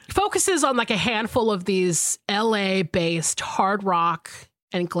 focuses on like a handful of these LA-based hard rock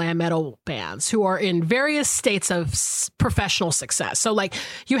and glam metal bands who are in various states of professional success. So like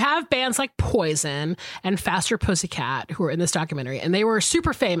you have bands like Poison and Faster Pussycat who are in this documentary, and they were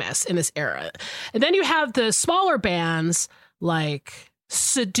super famous in this era. And then you have the smaller bands like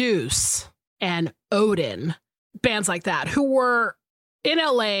Seduce and Odin, bands like that, who were in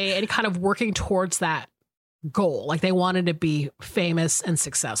LA and kind of working towards that goal. Like they wanted to be famous and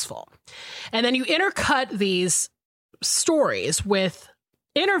successful. And then you intercut these stories with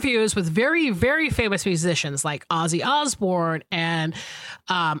interviews with very, very famous musicians like Ozzy Osbourne and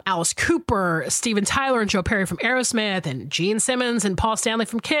Alice Cooper, Steven Tyler and Joe Perry from Aerosmith, and Gene Simmons and Paul Stanley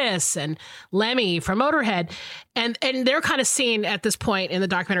from Kiss, and Lemmy from Motorhead. And they're kind of seen at this point in the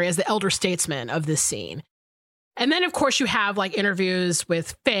documentary as the elder statesmen of this scene. And then, of course, you have like interviews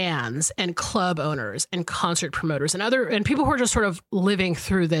with fans and club owners and concert promoters and people who are just sort of living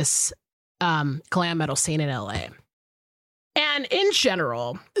through this glam metal scene in LA. And in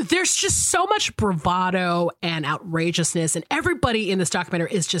general, there's just so much bravado and outrageousness. And everybody in this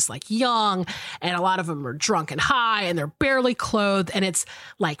documentary is just like young. And a lot of them are drunk and high and they're barely clothed. And it's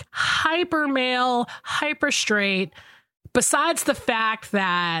like hyper male, hyper straight. Besides the fact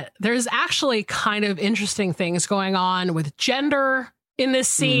that there's actually kind of interesting things going on with gender in this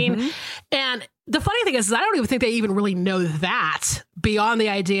scene. Mm-hmm. And the funny thing is I don't even think they even really know that beyond the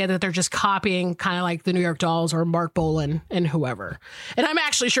idea that they're just copying kind of like the New York Dolls or Mark Bolan and whoever. And I'm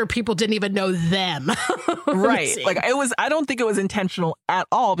actually sure people didn't even know them. Right. Like I don't think it was intentional at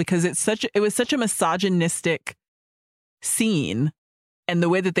all, because it was such a misogynistic scene. And the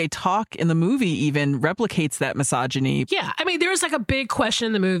way that they talk in the movie even replicates that misogyny. Yeah. I mean, there's like a big question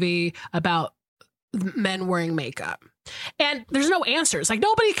in the movie about men wearing makeup. And there's no answers. Like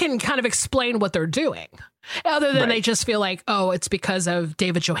nobody can kind of explain what they're doing other than they just feel like, oh, it's because of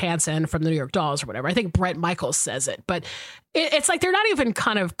David Johansen from the New York Dolls or whatever. I think Brett Michaels says it, but it's like they're not even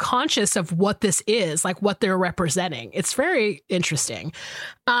kind of conscious of what this is, like what they're representing. It's very interesting.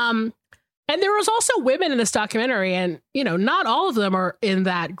 And there was also women in this documentary, and, you know, not all of them are in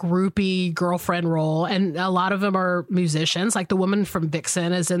that groupie girlfriend role. And a lot of them are musicians, like the woman from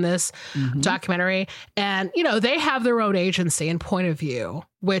Vixen is in this documentary. And, you know, they have their own agency and point of view,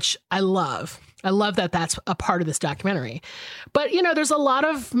 which I love. I love that that's a part of this documentary. But, you know, there's a lot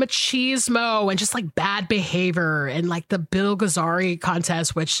of machismo and just like bad behavior and like the Bill Gazzari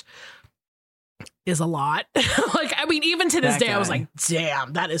contest, which is a lot. Like, I mean, even to this day, I was like,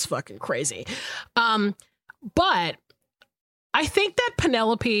 damn, that is fucking crazy. But I think that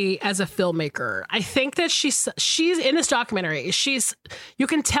Penelope, as a filmmaker, I think that she's in this documentary. You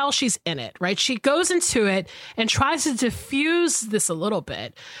can tell she's in it, right? She goes into it and tries to diffuse this a little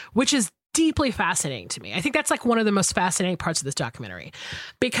bit, which is deeply fascinating to me. I think that's like one of the most fascinating parts of this documentary,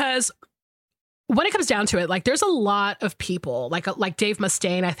 because when it comes down to it, like there's a lot of people like Dave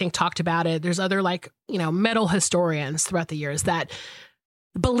Mustaine, I think, talked about it. There's other like, you know, metal historians throughout the years that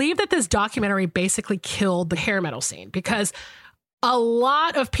believe that this documentary basically killed the hair metal scene, because a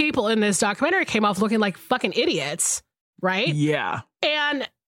lot of people in this documentary came off looking like fucking idiots. Right. Yeah. And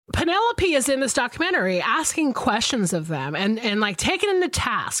Penelope is in this documentary asking questions of them and like taking them to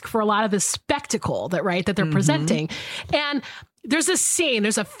task for a lot of the spectacle that they're presenting. And there's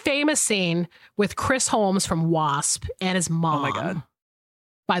a famous scene with Chris Holmes from Wasp and his mom. Oh my God.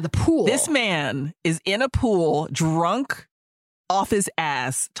 By the pool. This man is in a pool, drunk off his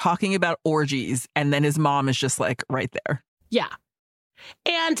ass, talking about orgies. And then his mom is just like right there. Yeah.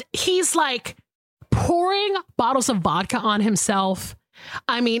 And he's like pouring bottles of vodka on himself.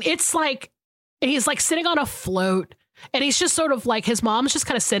 I mean, it's like, and he's like sitting on a float, and he's just sort of like, his mom's just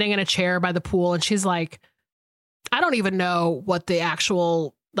kind of sitting in a chair by the pool. And she's like, I don't even know what the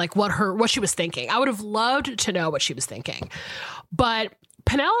actual, like what she was thinking. I would have loved to know what she was thinking. But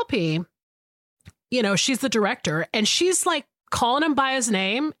Penelope, you know, she's the director, and she's like calling him by his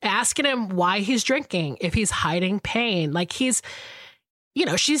name, asking him why he's drinking, if he's hiding pain. Like he's, you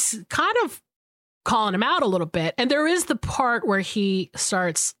know, she's kind of calling him out a little bit. And there is the part where he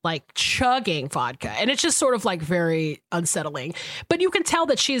starts like chugging vodka, and it's just sort of like very unsettling, but you can tell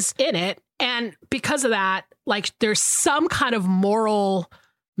that she's in it. And because of that, like there's some kind of moral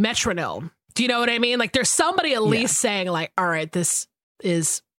metronome. Do you know what I mean? Like there's somebody at least saying like, all right, this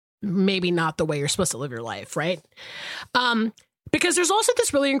is maybe not the way you're supposed to live your life. Right. Because there's also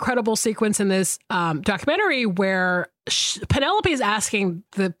this really incredible sequence in this documentary where Penelope is asking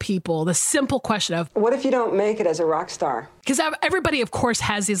the people the simple question of, what if you don't make it as a rock star? Because everybody, of course,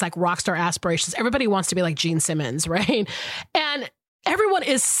 has these like rock star aspirations. Everybody wants to be like Gene Simmons, right? And everyone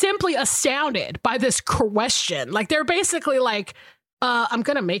is simply astounded by this question. Like, they're basically like, I'm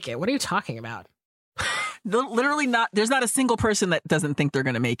going to make it. What are you talking about? Literally not. There's not a single person that doesn't think they're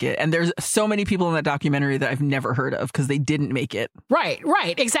going to make it. And there's so many people in that documentary that I've never heard of because they didn't make it. Right.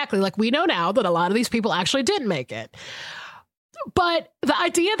 Exactly. Like, we know now that a lot of these people actually didn't make it. But the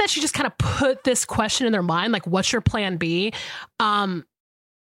idea that she just kind of put this question in their mind, like, what's your plan B?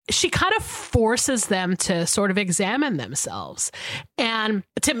 She kind of forces them to sort of examine themselves. And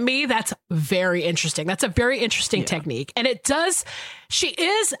to me, that's very interesting. That's a very interesting technique. And she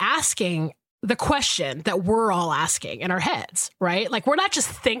is asking the question that we're all asking in our heads, right? Like, we're not just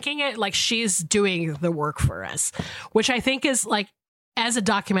thinking it, like, she's doing the work for us, which I think is like, as a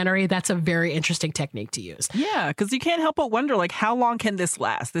documentary, that's a very interesting technique to use. Yeah, because you can't help but wonder, like, how long can this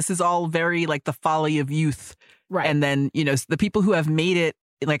last? This is all very like the folly of youth. Right. And then, the people who have made it,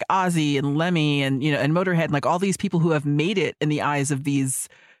 like Ozzy and Lemmy and, and Motorhead, and like all these people who have made it in the eyes of these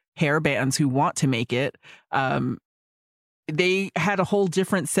hair bands who want to make it, they had a whole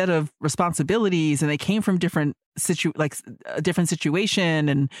different set of responsibilities, and they came from a different situation,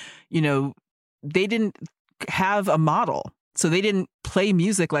 and they didn't have a model, so they didn't play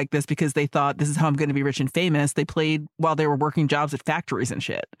music like this because they thought this is how I'm going to be rich and famous. They played while they were working jobs at factories and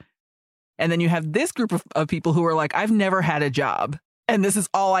shit. And then you have this group of people who are like, I've never had a job, and this is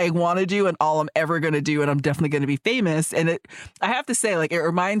all I want to do and all I'm ever going to do, and I'm definitely going to be famous. And I have to say, like, it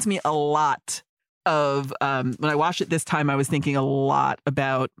reminds me a lot of when I watched it this time, I was thinking a lot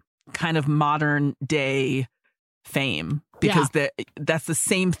about kind of modern day fame, because that's the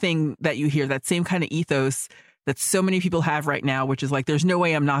same thing that you hear, that same kind of ethos that so many people have right now, which is like, there's no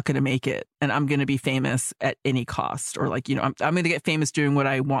way I'm not going to make it, and I'm going to be famous at any cost, or like, I'm going to get famous doing what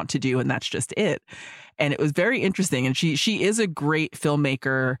I want to do, and that's just it. And it was very interesting, and she is a great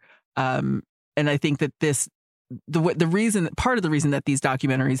filmmaker, and I think that part of the reason that these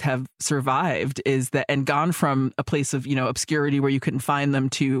documentaries have survived is that, and gone from a place of, obscurity where you couldn't find them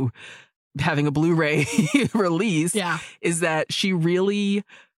to having a Blu-ray release, is that she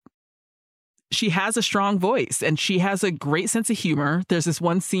has a strong voice, and she has a great sense of humor. There's this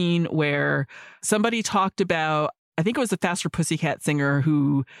one scene where somebody talked about, I think it was the Faster Pussycat singer,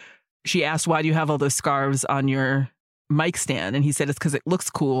 who she asked, why do you have all those scarves on your mic stand? And he said, it's because it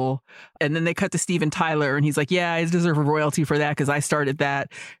looks cool. And then they cut to Steven Tyler, and he's like, yeah, I deserve a royalty for that because I started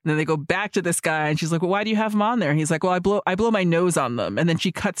that. And then they go back to this guy, and she's like, well, why do you have them on there? And he's like, well, I blow my nose on them. And then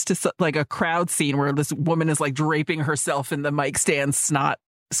she cuts to like a crowd scene where this woman is like draping herself in the mic stand snot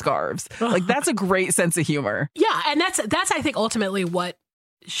scarves. Like, that's a great sense of humor. Yeah, and that's I think ultimately what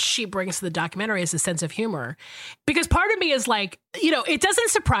she brings to the documentary is a sense of humor. Because part of me is like, it doesn't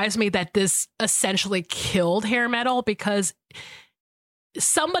surprise me that this essentially killed hair metal, because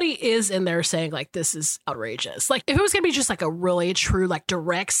somebody is in there saying, like, this is outrageous. Like, if it was going to be just like a really true, like,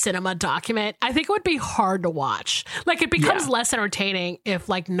 direct cinema document, I think it would be hard to watch. Like, it becomes less entertaining if,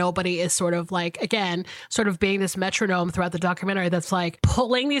 like, nobody is sort of like, again, sort of being this metronome throughout the documentary that's like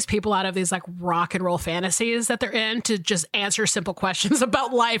pulling these people out of these like rock and roll fantasies that they're in to just answer simple questions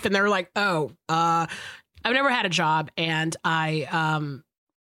about life. And they're like, I've never had a job, and I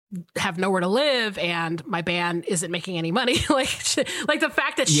have nowhere to live, and my band isn't making any money. like the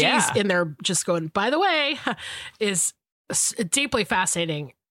fact that she's in there just going, by the way, is deeply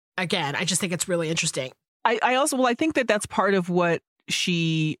fascinating. Again, I just think it's really interesting. I think that that's part of what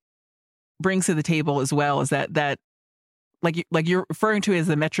she brings to the table as well, is that like you're referring to it as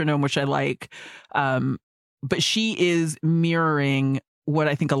the metronome, which I like, but she is mirroring what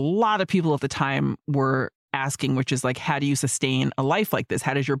I think a lot of people at the time were asking, which is like, how do you sustain a life like this?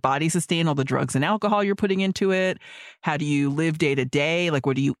 How does your body sustain all the drugs and alcohol you're putting into it? How do you live day to day? Like,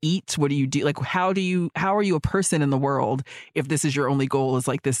 what do you eat? What do you do? Like, how are you a person in the world if this is your only goal, is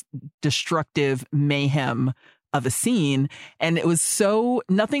like this destructive mayhem of a scene? And it was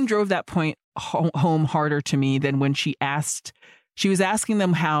nothing drove that point home harder to me than when she was asking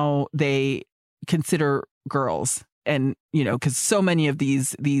them how they consider girls. And, because so many of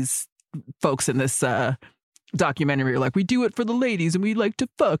these folks in this documentary are like, we do it for the ladies and we like to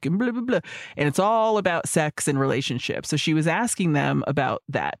fuck and blah, blah, blah. And it's all about sex and relationships. So she was asking them about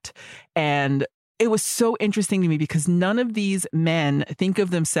that. And it was so interesting to me because none of these men think of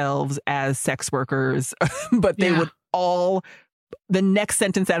themselves as sex workers, but they would all the next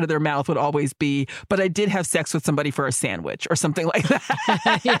sentence out of their mouth would always be, but I did have sex with somebody for a sandwich or something like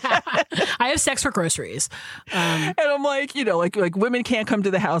that. Yeah. I have sex for groceries. And I'm like, like women can't come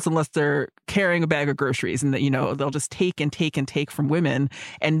to the house unless they're carrying a bag of groceries, and that, they'll just take and take and take from women.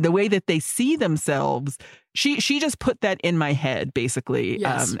 And the way that they see themselves, she just put that in my head, basically.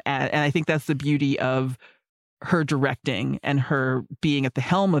 Yes. And I think that's the beauty of her directing and her being at the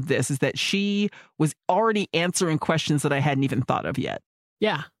helm of this, is that she was already answering questions that I hadn't even thought of yet.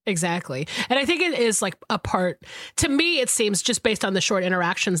 Yeah, exactly. And I think it is like a part, to me, it seems, just based on the short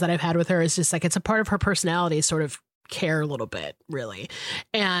interactions that I've had with her, is just like it's a part of her personality, sort of care a little bit, really.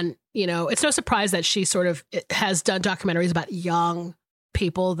 And, it's no surprise that she sort of has done documentaries about young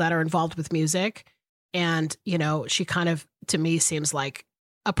people that are involved with music. And, she kind of, to me, seems like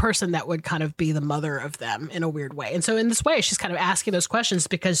a person that would kind of be the mother of them in a weird way. And so in this way, she's kind of asking those questions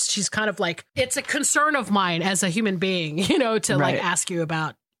because she's kind of like, it's a concern of mine as a human being, to like ask you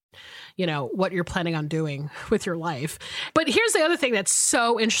about, what you're planning on doing with your life. But here's the other thing that's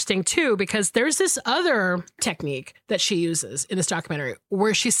so interesting too, because there's this other technique that she uses in this documentary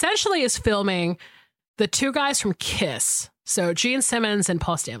where she essentially is filming the two guys from Kiss, so Gene Simmons and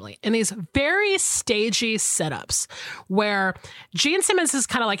Paul Stanley, in these very stagey setups where Gene Simmons is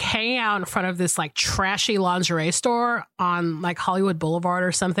kind of like hanging out in front of this like trashy lingerie store on like Hollywood Boulevard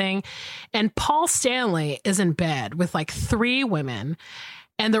or something. And Paul Stanley is in bed with like three women,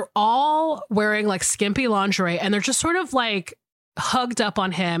 and they're all wearing like skimpy lingerie, and they're just sort of like hugged up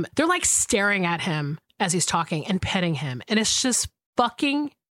on him. They're like staring at him as he's talking and petting him. And it's just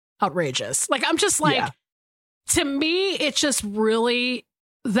fucking outrageous. Like, I'm just like, to me, it just really,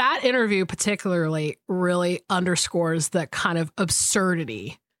 that interview particularly really underscores the kind of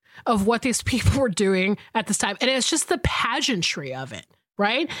absurdity of what these people were doing at this time. And it's just the pageantry of it,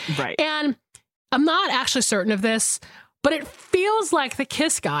 right? Right. And I'm not actually certain of this, but it feels like the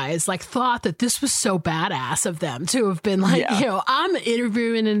Kiss guys like thought that this was so badass of them to have been like, I'm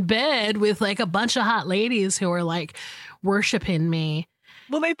interviewing in bed with like a bunch of hot ladies who are like worshiping me.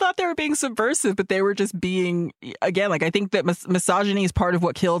 Well, they thought they were being subversive, but they were just being, again, like, I think that misogyny is part of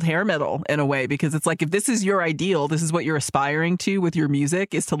what killed hair metal in a way, because it's like, if this is your ideal, this is what you're aspiring to with your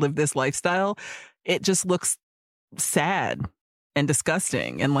music, is to live this lifestyle, it just looks sad and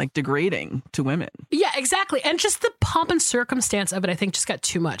disgusting and like degrading to women. Yeah, exactly. And just the pomp and circumstance of it, I think, just got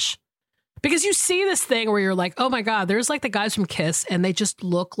too much. Because you see this thing where you're like, oh my God, there's like the guys from Kiss, and they just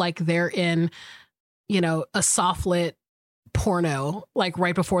look like they're in, a soft lit porno, like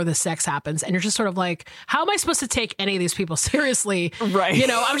right before the sex happens. And you're just sort of like, how am I supposed to take any of these people seriously? Right.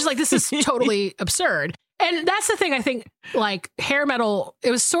 I'm just like, this is totally absurd. And that's the thing, I think, like, hair metal,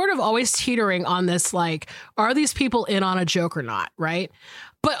 it was sort of always teetering on this, like, are these people in on a joke or not, right?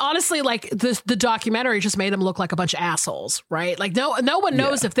 But honestly, like, the documentary just made them look like a bunch of assholes, right? Like, no one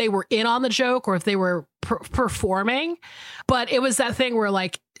knows if they were in on the joke or if they were performing. But it was that thing where,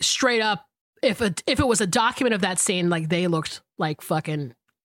 like, straight up, if it was a document of that scene, like, they looked like fucking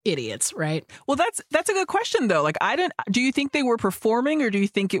idiots, right? Well, that's a good question, though. Like, do you think they were performing, or do you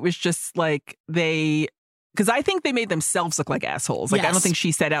think it was just like because I think they made themselves look like assholes. Like, yes. I don't think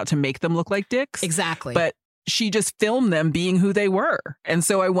she set out to make them look like dicks. Exactly. But she just filmed them being who they were. And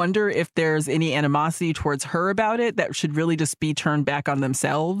so I wonder if there's any animosity towards her about it that should really just be turned back on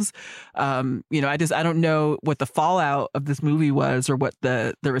themselves. I don't know what the fallout of this movie was, or what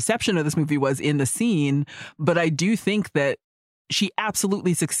the reception of this movie was in the scene. But I do think that she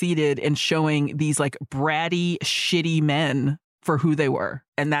absolutely succeeded in showing these like bratty, shitty men for who they were.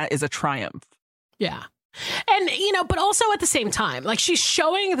 And that is a triumph. Yeah. And, but also at the same time, like, she's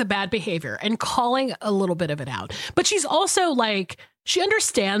showing the bad behavior and calling a little bit of it out. But she's also like, she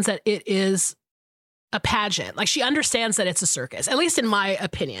understands that it is a pageant. Like, she understands that it's a circus, at least in my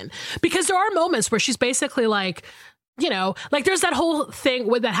opinion, because there are moments where she's basically like, like, there's that whole thing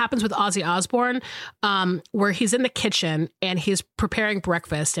that happens with Ozzy Osbourne, where he's in the kitchen and he's preparing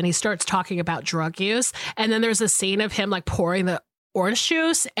breakfast and he starts talking about drug use. And then there's a scene of him like pouring the orange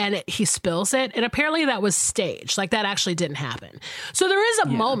juice and he spills it. And apparently that was staged. Like, that actually didn't happen. So there is a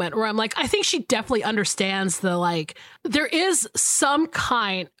moment where I'm like, I think she definitely understands there is some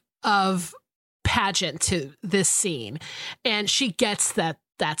kind of pageant to this scene. And she gets that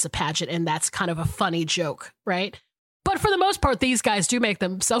that's a pageant and that's kind of a funny joke, right? But for the most part, these guys do make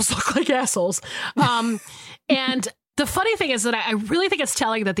themselves look like assholes. And the funny thing is that I really think it's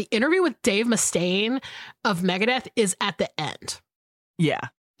telling that the interview with Dave Mustaine of Megadeth is at the end. Yeah.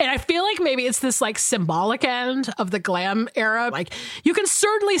 And I feel like maybe it's this like symbolic end of the glam era. Like, you can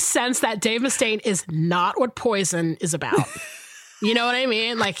certainly sense that Dave Mustaine is not what Poison is about. You know what I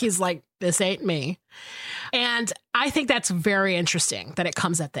mean? Like, he's like, this ain't me. And I think that's very interesting that it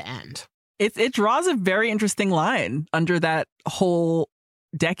comes at the end. It draws a very interesting line under that whole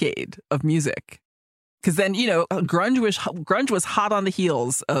decade of music. Because then, grunge was hot on the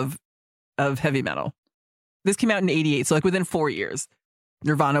heels of heavy metal. This came out in 88, so like within 4 years,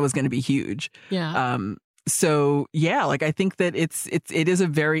 Nirvana was going to be huge. Yeah. So yeah, like I think that it is a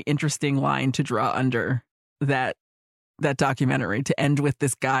very interesting line to draw under that documentary, to end with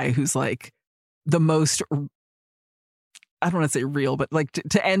this guy who's like the most, I don't want to say real, but like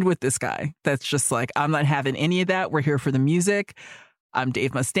to end with this guy that's just like, I'm not having any of that. We're here for the music. I'm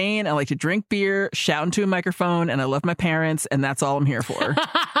Dave Mustaine. I like to drink beer, shout into a microphone, and I love my parents, and that's all I'm here for.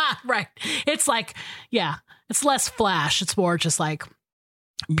 Right. It's like, yeah, it's less flash. It's more just like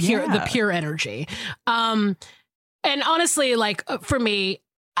the pure energy. And honestly, like for me,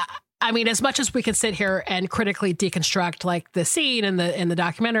 I mean, as much as we can sit here and critically deconstruct like the scene and the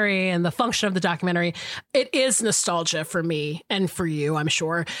documentary and the function of the documentary, it is nostalgia for me and for you, I'm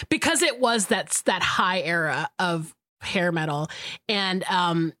sure, because it was that high era of hair metal. And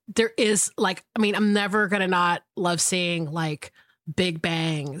there is like, I mean, I'm never gonna not love seeing like big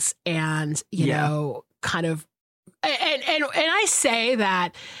bangs and you know, kind of, and I say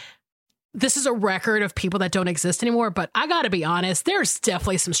that this is a record of people that don't exist anymore, but I gotta be honest, there's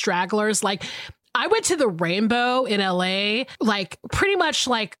definitely some stragglers. Like I went to the Rainbow in LA, like pretty much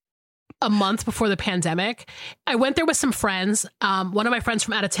like a month before the pandemic. I went there with some friends. One of my friends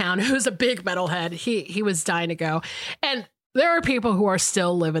from out of town, who's a big metalhead, he was dying to go. And there are people who are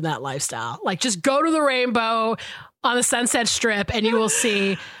still living that lifestyle. Like just go to the Rainbow on the Sunset Strip and you will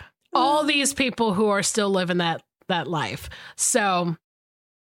see all these people who are still living that life. So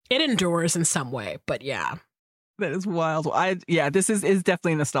it endures in some way, but yeah. That is wild. This is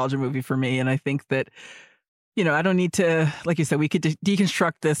definitely a nostalgia movie for me. And I think that, you know, I don't need to, like you said, we could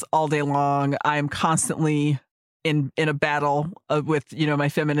deconstruct this all day long. I'm constantly in a battle with, you know, my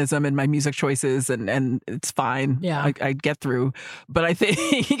feminism and my music choices, and it's fine. Yeah. I get through. But I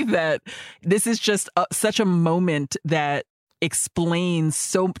think that this is just such a moment that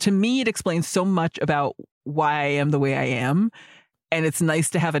explains it explains so much about why I am the way I am. And it's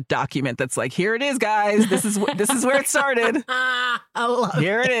nice to have a document that's like, here it is, guys. This is where it started. I love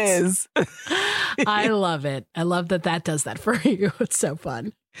Here it is. I love it. I love that does that for you. It's so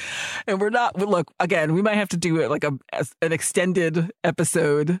fun. And look, again, we might have to do it like an extended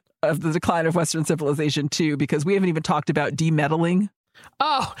episode of the decline of Western civilization too, because we haven't even talked about demetaling.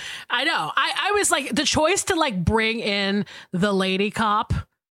 Oh, I know. I was like, the choice to like bring in the lady cop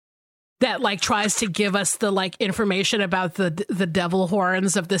that like tries to give us the like information about the devil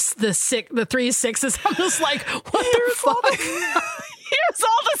horns of the 3 6s. I'm just like, what the fuck? Here's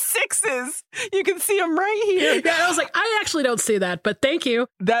all the 6s. You can see them right here. Yeah, I was like, I actually don't see that, but thank you.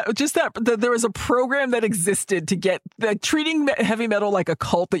 There was a program that existed to get treating heavy metal like a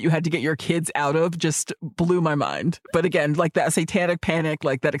cult that you had to get your kids out of just blew my mind. But again, like that satanic panic,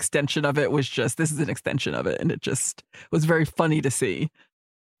 like that extension of it was just, this is an extension of it. And it just was very funny to see.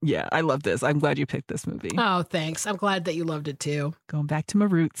 Yeah, I love this. I'm glad you picked this movie. Oh, thanks. I'm glad that you loved it too. Going back to my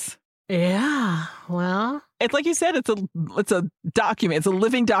roots. Yeah, well, it's like you said, it's a document. It's a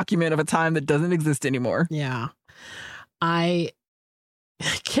living document of a time that doesn't exist anymore. Yeah. I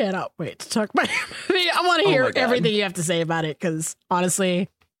cannot wait to talk about your movie. I want to hear everything you have to say about it because honestly,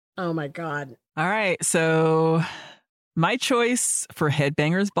 oh my God. All right. So my choice for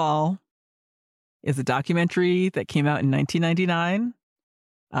Headbangers Ball is a documentary that came out in 1999,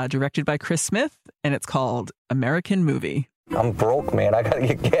 directed by Chris Smith, and it's called American Movie. I'm broke, man. I gotta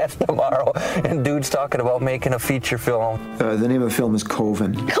get gas tomorrow. And dude's talking about making a feature film. The name of the film is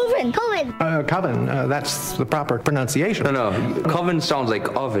Coven. Coven. Coven. That's the proper pronunciation. No. Coven sounds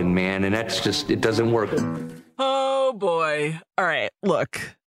like oven, man, and that's just, it doesn't work. Oh, boy. All right. Look,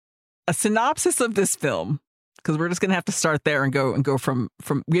 a synopsis of this film, because we're just going to have to start there and go from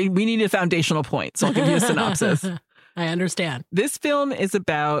we need a foundational point. So I'll give you a synopsis. I understand. This film is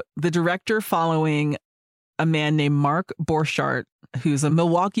about the director following a man named Mark Borchardt, who's a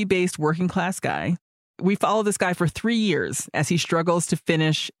Milwaukee-based working class guy. We follow this guy for 3 years as he struggles to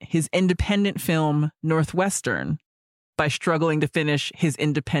finish his independent film, Northwestern, by struggling to finish his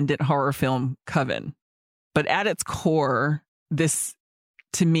independent horror film, Coven. But at its core, this,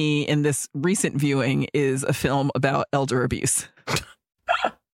 to me, in this recent viewing, is a film about elder abuse.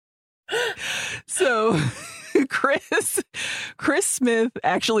 So Chris Smith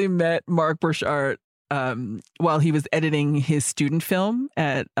actually met Mark Borchardt while he was editing his student film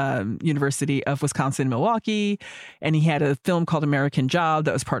at University of Wisconsin-Milwaukee. And he had a film called American Job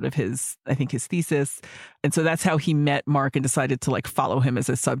that was part of his thesis. And so that's how he met Mark and decided to like follow him as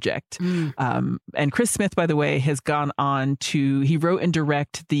a subject. And Chris Smith, by the way, has gone on he wrote and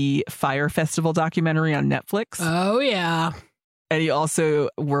direct the Fire Festival documentary on Netflix. Oh, yeah. And he also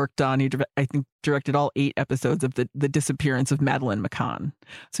worked on, I think, directed all 8 episodes of the disappearance of Madeleine McCann.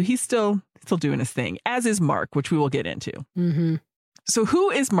 So he's still doing his thing, as is Mark, which we will get into. Mm-hmm. So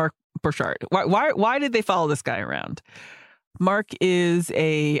who is Mark Burchard? Why did they follow this guy around? Mark is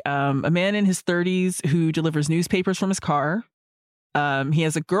a man in his 30s who delivers newspapers from his car. He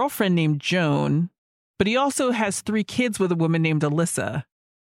has a girlfriend named Joan, but he also has 3 kids with a woman named Alyssa.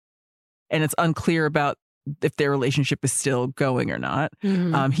 And it's unclear about if their relationship is still going or not.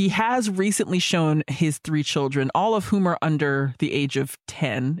 Mm-hmm. He has recently shown his 3 children, all of whom are under the age of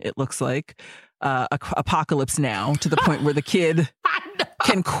 10, it looks like, Apocalypse Now, to the point where the kid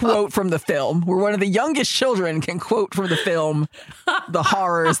can quote from the film, where one of the youngest children can quote from the film, the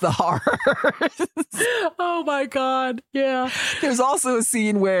horrors. Oh my God. Yeah. There's also a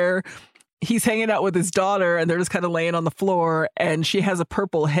scene where he's hanging out with his daughter and they're just kind of laying on the floor and she has a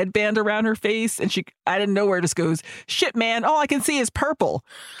purple headband around her face and she out of nowhere just goes, "Shit, man, all I can see is purple."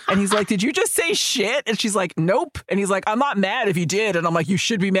 And he's like, "Did you just say shit?" And she's like, "Nope." And he's like, "I'm not mad if you did." And I'm like, "You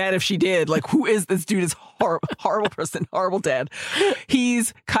should be mad if she did. Like, who is this dude? Is horrible person, horrible dad."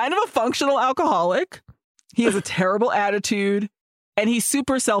 He's kind of a functional alcoholic. He has a terrible attitude. And he's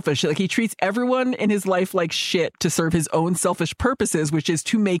super selfish. Like, he treats everyone in his life like shit to serve his own selfish purposes, which is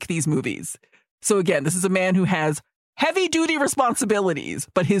to make these movies. So again, this is a man who has heavy duty responsibilities,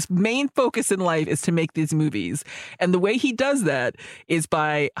 but his main focus in life is to make these movies. And the way he does that is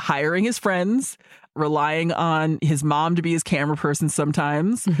by hiring his friends, relying on his mom to be his camera person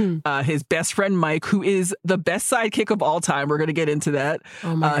sometimes, his best friend Mike, who is the best sidekick of all time. We're going to get into that.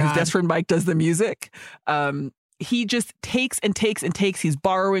 Oh my God. His best friend Mike does the music. He just takes and takes and takes. He's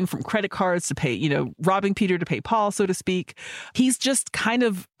borrowing from credit cards to pay, robbing Peter to pay Paul, so to speak. He's just kind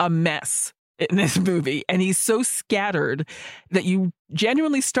of a mess in this movie. And he's so scattered that you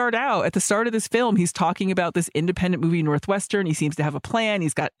genuinely start out at the start of this film. He's talking about this independent movie, Northwestern. He seems to have a plan.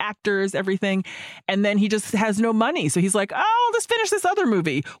 He's got actors, everything. And then he just has no money. So he's like, "Oh, let's finish this other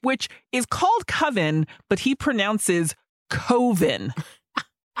movie," which is called Coven, but he pronounces Coven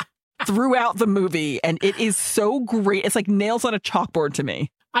throughout the movie, and it is so great. It's like nails on a chalkboard to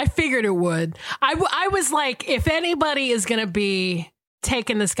me. I figured it would. I was like, if anybody is going to be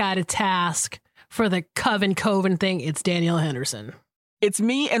taking this guy to task for the Coven thing, it's Daniel Henderson. It's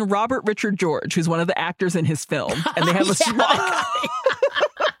me and Robert Richard George, who's one of the actors in his film, and they have a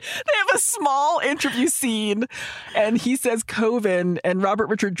small interview scene, and he says Coven, and Robert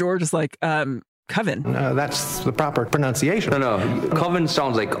Richard George is like, Coven. That's the proper pronunciation. No, Coven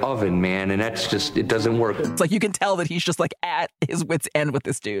sounds like oven, man, and that's just, it doesn't work. It's like you can tell that he's just like at his wit's end with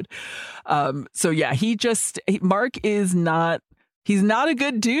this dude. So yeah, Mark is not, he's not a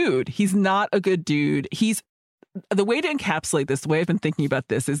good dude. He's not a good dude. The way to encapsulate this, the way I've been thinking about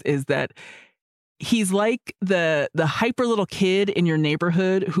this is that he's like the hyper little kid in your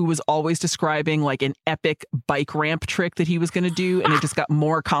neighborhood who was always describing like an epic bike ramp trick that he was going to do, and it just got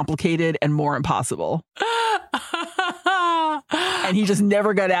more complicated and more impossible. And he just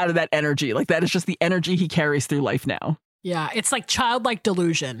never got out of that energy. Like, that is just the energy he carries through life now. Yeah, it's like childlike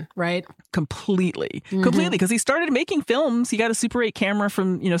delusion, right? Completely. Mm-hmm. Completely. Because he started making films. He got a Super 8 camera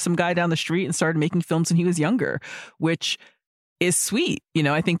from, some guy down the street and started making films when he was younger, which is sweet.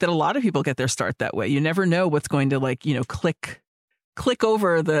 I think that a lot of people get their start that way. You never know what's going to click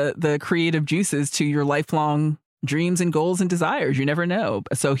over the creative juices to your lifelong dreams and goals and desires. You never know.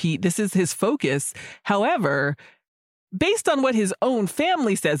 So this is his focus. However, based on what his own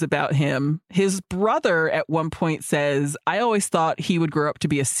family says about him, his brother at one point says, "I always thought he would grow up to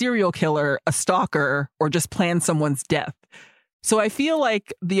be a serial killer, a stalker, or just plan someone's death." So I feel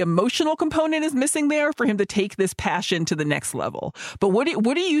like the emotional component is missing there for him to take this passion to the next level. But what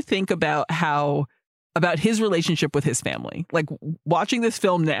do you think about his relationship with his family? Like, watching this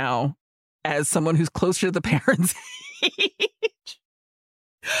film now as someone who's closer to the parents' age.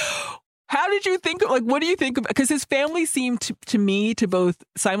 How did you think, what do you think of, because his family seemed to me to both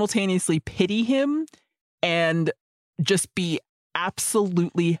simultaneously pity him and just be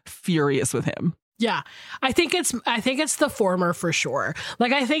absolutely furious with him. Yeah, I think it's the former for sure.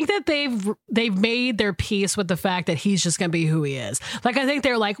 Like, I think that they've made their peace with the fact that he's just going to be who he is. Like, I think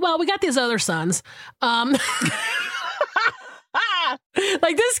they're like, well, we got these other sons. Like,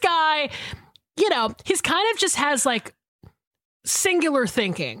 this guy, he's kind of just has like singular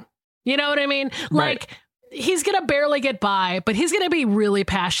thinking. You know what I mean? Right. Like, he's going to barely get by, but he's going to be really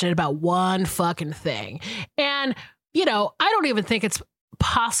passionate about one fucking thing. And, you know, I don't even think it's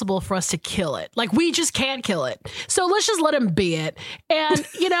possible for us to kill it. Like, we just can't kill it. So let's just let him be it. And,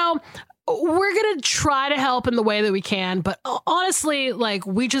 you know, we're going to try to help in the way that we can. But honestly, like,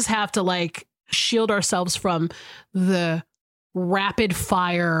 we just have to, like, shield ourselves from the rapid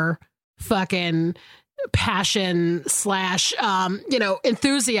fire fucking passion / you know,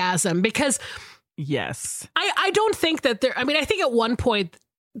 enthusiasm, because yes, I don't think that there, I mean, I think at one point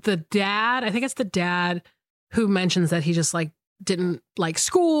the dad who mentions that he just like didn't like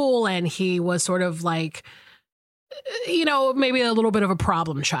school and he was sort of like, you know, maybe a little bit of a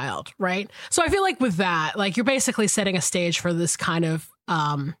problem child, right? So I feel like with that, like, you're basically setting a stage for this kind of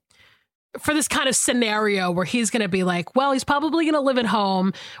scenario where he's going to be like, well, he's probably going to live at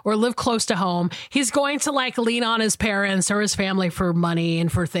home or live close to home. He's going to like lean on his parents or his family for money and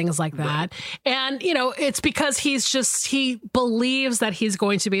for things like that. Right. And, you know, it's because he believes that he's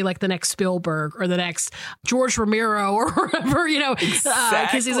going to be like the next Spielberg or the next George Romero or whatever, you know,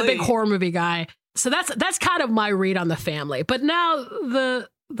 because he's a big horror movie guy. So that's kind of my read on the family. But now the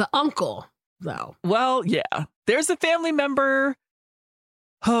uncle, though. Well, yeah, there's a family member.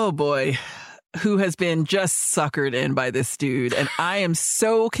 Oh boy, who has been just suckered in by this dude. And I am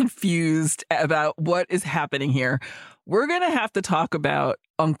so confused about what is happening here. We're going to have to talk about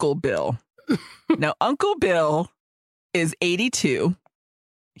Uncle Bill. Now, Uncle Bill is 82.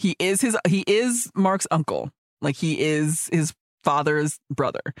 He is Mark's uncle. Like, he is his father's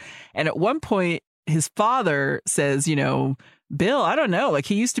brother. And at one point, his father says, you know, Bill, I don't know, like,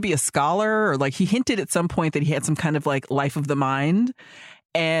 he used to be a scholar, or like he hinted at some point that he had some kind of like life of the mind.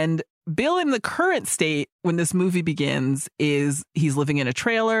 And Bill, in the current state, when this movie begins, is he's living in a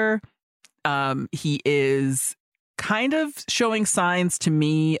trailer. He is kind of showing signs to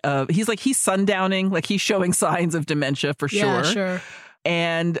me of, he's sundowning, like he's showing signs of dementia for sure. Yeah, sure.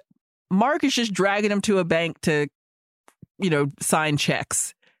 And Mark is just dragging him to a bank to, you know, sign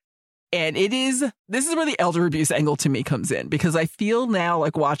checks. And this is where the elder abuse angle to me comes in, because I feel now,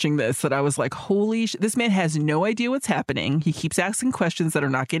 like, watching this, that I was like, holy this man has no idea what's happening. He keeps asking questions that are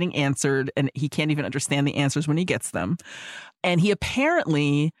not getting answered, and he can't even understand the answers when he gets them. And he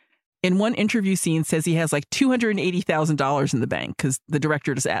apparently, in one interview scene, says he has like $280,000 in the bank, because the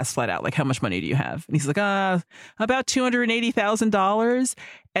director just asked flat out, like, how much money do you have? And he's like, about $280,000.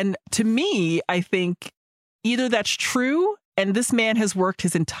 And to me, I think either that's true, and this man has worked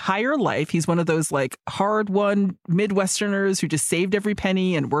his entire life. He's one of those like hard-won Midwesterners who just saved every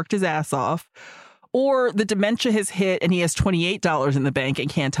penny and worked his ass off. Or the dementia has hit and he has $28 in the bank and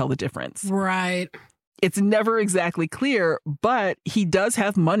can't tell the difference. Right. It's never exactly clear, but he does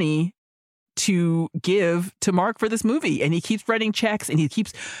have money to give to Mark for this movie. And he keeps writing checks, and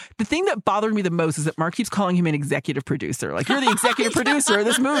the thing that bothered me the most is that Mark keeps calling him an executive producer. Like, you're the executive producer of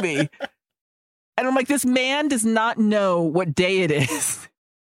this movie. And I'm like, this man does not know what day it is.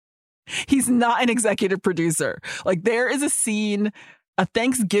 He's not an executive producer. Like, there is a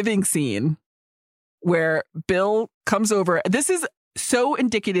Thanksgiving scene where Bill comes over. This is so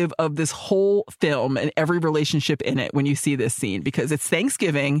indicative of this whole film and every relationship in it when you see this scene, because it's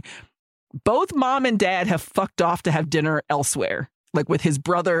Thanksgiving. Both mom and dad have fucked off to have dinner elsewhere, like with his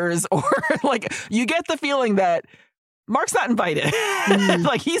brothers, or like, you get the feeling that Mark's not invited.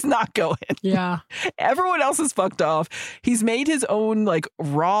 Like, he's not going. Yeah. Everyone else is fucked off. He's made his own like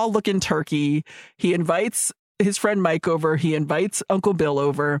raw looking turkey. He invites his friend Mike over. He invites Uncle Bill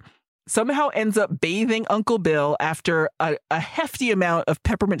over. Somehow ends up bathing Uncle Bill after a hefty amount of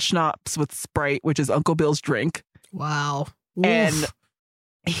peppermint schnapps with Sprite, which is Uncle Bill's drink. Wow. And Oof.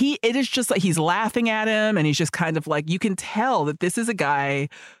 it is just like, he's laughing at him, and he's just kind of like, you can tell that this is a guy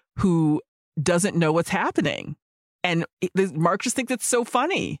who doesn't know what's happening. And Mark just thinks it's so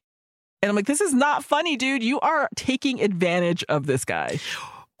funny. And I'm like, this is not funny, dude. You are taking advantage of this guy.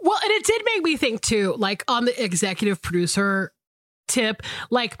 Well, and it did make me think, too, like, on the executive producer tip,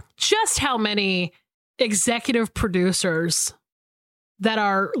 like, just how many executive producers that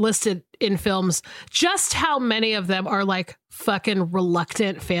are listed in films, just how many of them are like fucking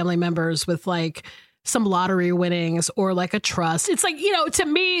reluctant family members with like some lottery winnings or like a trust. It's like, you know, to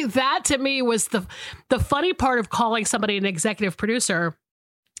me was the funny part of calling somebody an executive producer.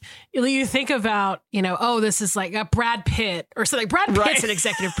 You think about, you know, oh, this is like a Brad Pitt or something. Brad Pitt's right. An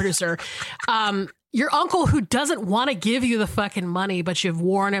executive producer. Your uncle who doesn't want to give you the fucking money, but you've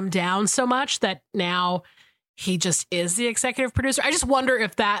worn him down so much that now he just is the executive producer. I just wonder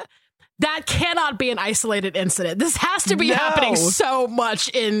if that that cannot be an isolated incident. This has to be happening so much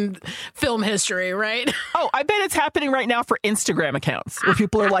in film history, right? Oh, I bet it's happening right now for Instagram accounts where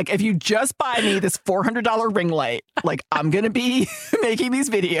people are like, if you just buy me this $400 ring light, like I'm going to be making these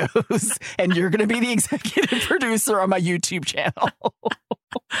videos and you're going to be the executive producer on my YouTube channel.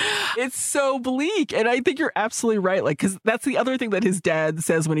 It's so bleak. And I think you're absolutely right. Like, because that's the other thing that his dad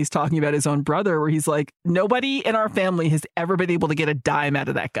says when he's talking about his own brother, where he's like, nobody in our family has ever been able to get a dime out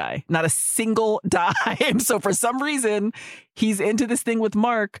of that guy. Not a single dime. So for some reason, he's into this thing with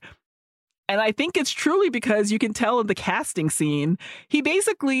Mark. And I think it's truly because you can tell in the casting scene, he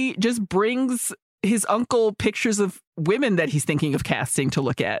basically just brings his uncle pictures of women that he's thinking of casting to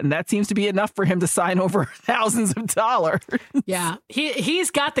look at. And that seems to be enough for him to sign over thousands of dollars. Yeah.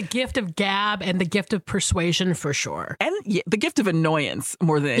 He's got the gift of gab and the gift of persuasion for sure. And the gift of annoyance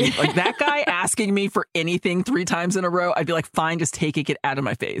more than anything. Like that guy asking me for anything 3 times in a row, I'd be like, fine, just take it, get out of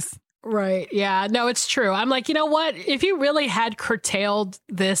my face. Right. Yeah. No, it's true. I'm like, you know what? If you really had curtailed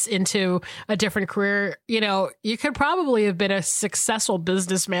this into a different career, you know, you could probably have been a successful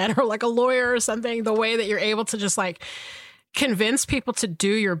businessman or like a lawyer or something, the way that you're able to just like convince people to do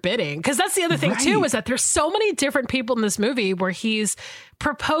your bidding. Because that's the other thing, too, is that there's so many different people in this movie where he's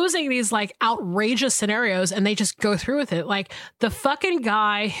proposing these like outrageous scenarios and they just go through with it. Like the fucking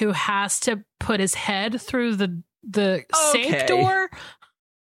guy who has to put his head through the sink door.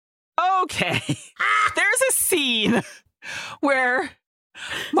 Okay. There's a scene where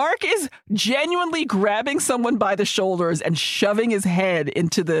Mark is genuinely grabbing someone by the shoulders and shoving his head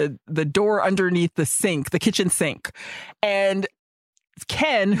into the door underneath the sink, the kitchen sink. And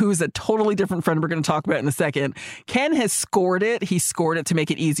Ken, who's a totally different friend we're going to talk about in a second, Ken has scored it. He scored it to make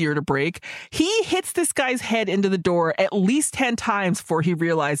it easier to break. He hits this guy's head into the door at least 10 times before he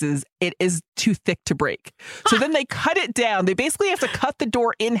realizes it is too thick to break. So then they cut it down. They basically have to cut the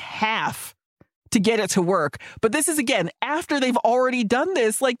door in half to get it to work. But this is, again, after they've already done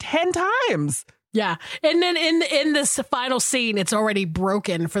this like 10 times. Yeah. And then in this final scene, it's already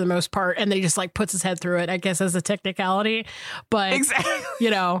broken for the most part. And then he just like puts his head through it, I guess, as a technicality. But, you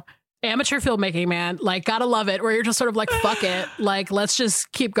know, amateur filmmaking, man, like, gotta love it, where you're just sort of like, fuck it. Like, let's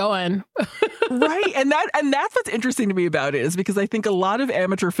just keep going. Right. And that's what's interesting to me about it, is because I think a lot of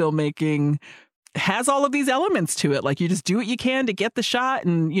amateur filmmaking has all of these elements to it. Like, you just do what you can to get the shot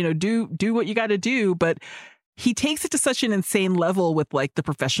and, you know, do what you got to do. But he takes it to such an insane level with like the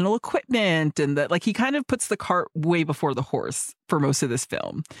professional equipment, and that like he kind of puts the cart way before the horse for most of this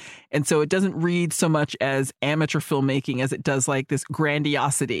film. And so it doesn't read so much as amateur filmmaking as it does like this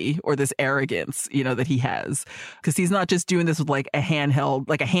grandiosity or this arrogance, you know, that he has. Because he's not just doing this with like a handheld,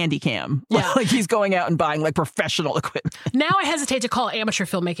 like a handy cam. Yeah. Like he's going out and buying like professional equipment. Now I hesitate to call it amateur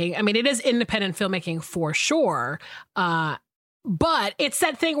filmmaking. I mean, it is independent filmmaking for sure. But it's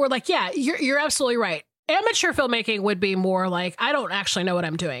that thing where like, yeah, you're absolutely right. Amateur filmmaking would be more like, I don't actually know what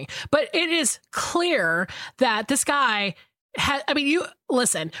I'm doing. But it is clear that this guy had, I mean, you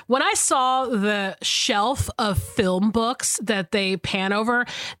listen, when I saw the shelf of film books that they pan over,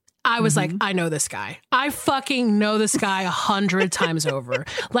 I was like, I know this guy. I fucking know this guy 100 times over.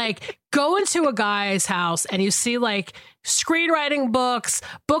 Like, go into a guy's house and you see like screenwriting books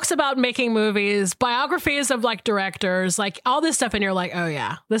about making movies, biographies of like directors, like all this stuff. And you're like, oh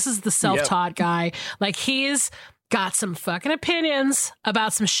yeah, this is the self-taught guy. Like, he's got some fucking opinions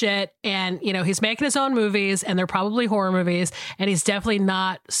about some shit. And, you know, he's making his own movies and they're probably horror movies. And he's definitely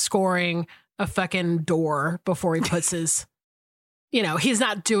not scoring a fucking door before he puts his... You know, he's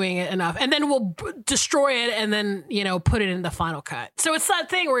not doing it enough. And then we'll destroy it and then, you know, put it in the final cut. So it's that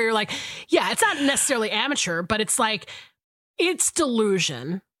thing where you're like, yeah, it's not necessarily amateur, but it's like, it's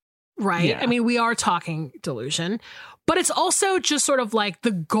delusion, right? Yeah. I mean, we are talking delusion, but it's also just sort of like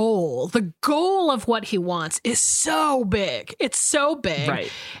the goal of what he wants is so big. It's so big.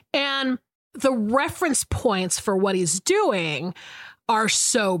 Right. And the reference points for what he's doing are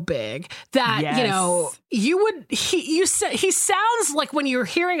so big that, you know, he sounds like when you're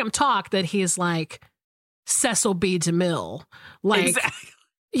hearing him talk that he's like Cecil B. DeMille, like,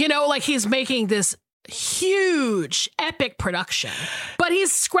 you know, like he's making this huge epic production, but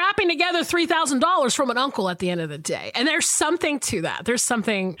he's scrapping together $3,000 from an uncle at the end of the day. And there's something to that. There's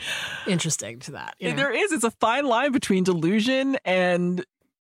something interesting to that. You know? There is. It's a fine line between delusion and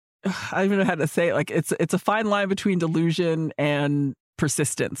I don't even know how to say it. Like it's a fine line between delusion and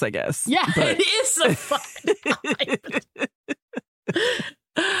persistence, I guess. Yeah, but it is a fine line.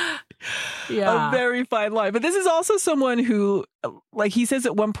 Yeah. A very fine line. But this is also someone who, like he says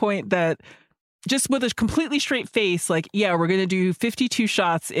at one point that just with a completely straight face, like, yeah, we're going to do 52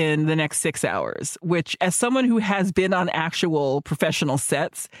 shots in the next 6 hours, which as someone who has been on actual professional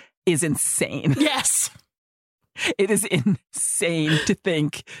sets, is insane. Yes. It is insane to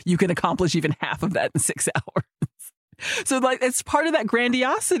think you can accomplish even half of that in 6 hours. So like it's part of that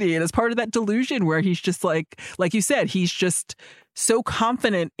grandiosity and it's part of that delusion where he's just like you said, he's just so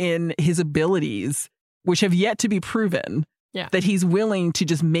confident in his abilities, which have yet to be proven, that he's willing to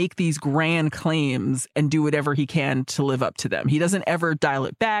just make these grand claims and do whatever he can to live up to them. He doesn't ever dial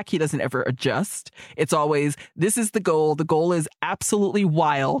it back. He doesn't ever adjust. It's always, this is the goal. The goal is absolutely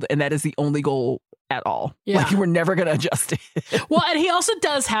wild. And that is the only goal at all. Yeah. Like we're never going to adjust it. Well, and he also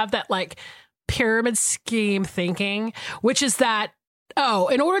does have that like pyramid scheme thinking, which is that,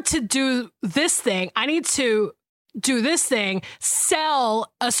 in order to do this thing, I need to do this thing,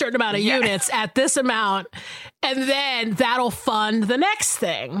 sell a certain amount of units at this amount, and then that'll fund the next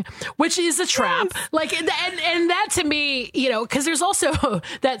thing, which is a trap. Yes. Like, and that to me, because there's also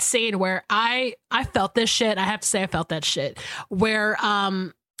that scene where I felt this shit. I have to say I felt that shit where,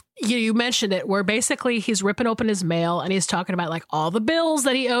 you mentioned it, where basically he's ripping open his mail and he's talking about like all the bills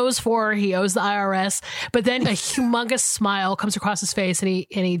that he owes the IRS, but then a humongous smile comes across his face and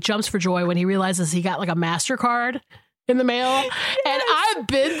he jumps for joy when he realizes he got like a MasterCard in the mail. Yes. And I've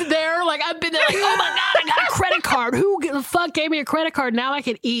been there, like, oh my God, I got a credit card. Who the fuck gave me a credit card? Now I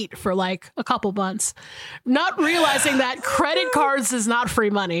can eat for like a couple months. Not realizing that credit cards is not free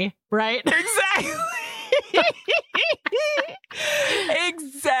money, right? Exactly.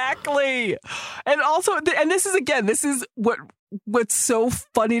 Exactly. And also, and this is what's so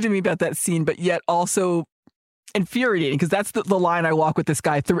funny to me about that scene, but yet also infuriating, because that's the line I walk with this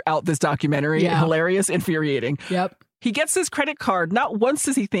guy throughout this documentary. Yeah. Hilarious, infuriating. Yep. He gets this credit card. Not once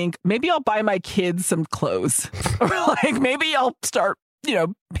does he think, maybe I'll buy my kids some clothes. Or like, maybe I'll start,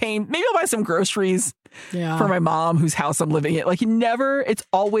 paying, maybe I'll buy some groceries for my mom whose house I'm living in. Like it's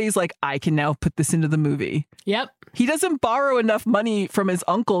always like, I can now put this into the movie. Yep. He doesn't borrow enough money from his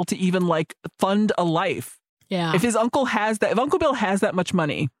uncle to even like fund a life. Yeah. If Uncle Bill has that much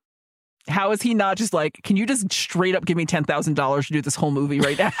money, how is he not just like, can you just straight up give me $10,000 to do this whole movie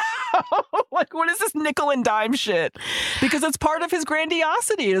right now? Like, what is this nickel and dime shit? Because it's part of his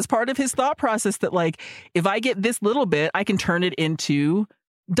grandiosity. It is part of his thought process that like, if I get this little bit, I can turn it into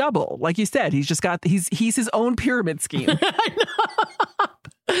double. Like you said, he's his own pyramid scheme.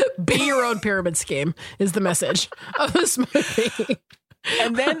 Be your own pyramid scheme is the message of this movie.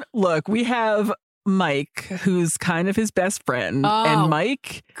 And then look, we have Mike, who's kind of his best friend. And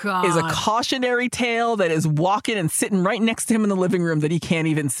Mike is a cautionary tale that is walking and sitting right next to him in the living room that he can't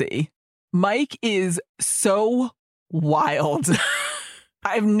even see. Mike is so wild.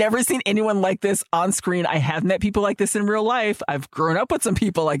 I've never seen anyone like this on screen. I have met people like this in real life. I've grown up with some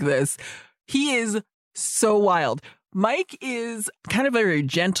people like this. He is so wild. Mike is kind of very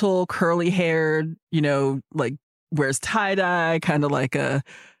gentle, curly haired, like wears tie-dye, kind of like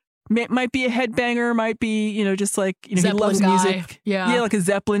might be a headbanger, might be, just like, he loves music. Yeah, like a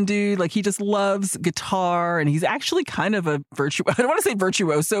Zeppelin dude. Like he just loves guitar, and he's actually kind of a I don't want to say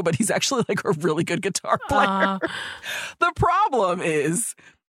virtuoso, but he's actually like a really good guitar player. The problem is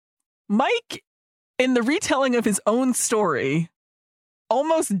Mike, in the retelling of his own story,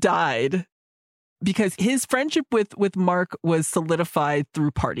 almost died because his friendship with Mark was solidified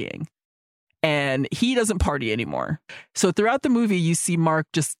through partying. And he doesn't party anymore. So throughout the movie, you see Mark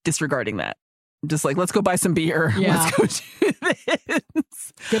just disregarding that. Just like, let's go buy some beer. Yeah. Let's go do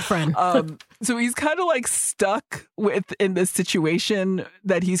this. Good friend. So he's kind of like stuck in this situation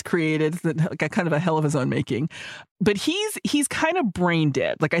that he's created, like a kind of a hell of his own making. But he's kind of brain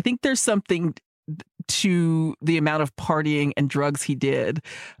dead. Like, I think there's something to the amount of partying and drugs he did.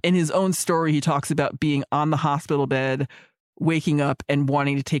 In his own story, he talks about being on the hospital bed, waking up and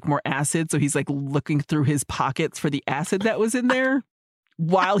wanting to take more acid. So he's like looking through his pockets for the acid that was in there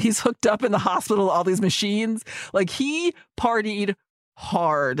while he's hooked up in the hospital, all these machines. Like, he partied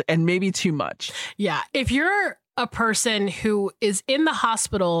hard and maybe too much. Yeah. If you're a person who is in the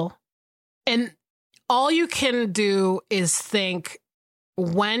hospital and all you can do is think,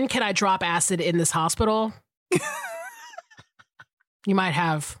 when can I drop acid in this hospital? You might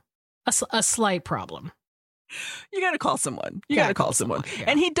have a slight problem. You got to call someone. You got to call someone. Yeah.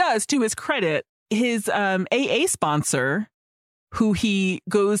 And he does, to his credit. His AA sponsor, who he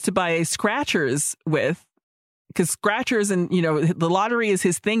goes to buy scratchers with, because scratchers and, the lottery is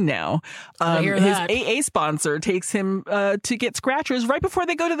his thing now. His AA sponsor takes him to get scratchers right before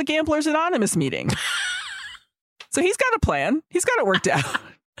they go to the Gamblers Anonymous meeting. So he's got a plan. He's got it worked out.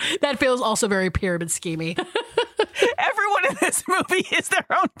 That feels also very pyramid schemey. Everyone in this movie is their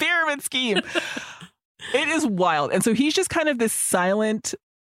own pyramid scheme. It is wild. And so he's just kind of this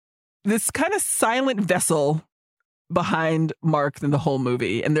kind of silent vessel behind Mark than the whole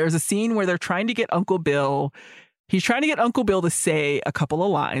movie. And there's a scene where they're trying to get Uncle Bill. He's trying to get Uncle Bill to say a couple of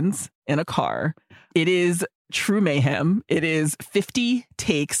lines in a car. It is true mayhem. It is 50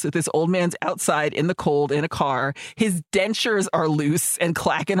 takes with this old man's outside in the cold in a car. His dentures are loose and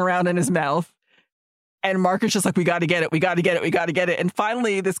clacking around in his mouth. And Mark is just like, we got to get it. We got to get it. We got to get it. And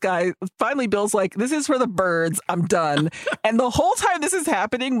finally, Bill's like, this is for the birds. I'm done. And the whole time this is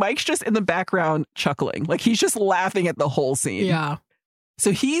happening, Mike's just in the background chuckling. Like, he's just laughing at the whole scene. Yeah.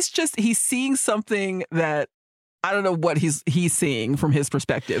 So he's seeing something that I don't know what he's seeing from his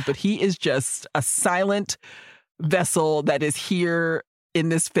perspective, but he is just a silent vessel that is here in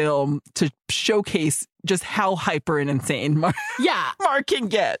this film to showcase just how hyper and insane Mark can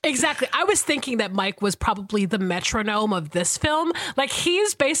get. Exactly. I was thinking that Mike was probably the metronome of this film. Like,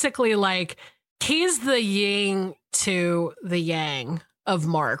 he's basically like, he's the yin to the yang of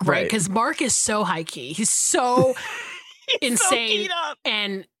Mark, right? Because Mark is so high key. He's so insane,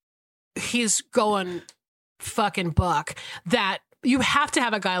 and he's going fucking buck that you have to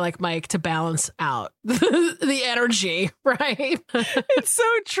have a guy like Mike to balance out the energy, right? It's so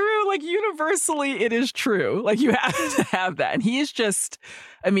true. Like, universally, it is true. Like, you have to have that. And he is just,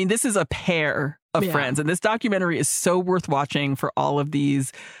 I mean, this is a pair of friends. And this documentary is so worth watching for all of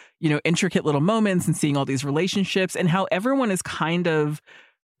these, intricate little moments and seeing all these relationships and how everyone is kind of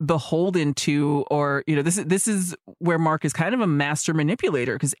beholden to, or this is where Mark is kind of a master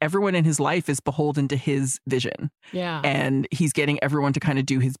manipulator, because everyone in his life is beholden to his vision. Yeah. And he's getting everyone to kind of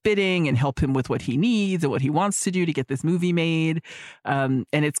do his bidding and help him with what he needs and what he wants to do to get this movie made. And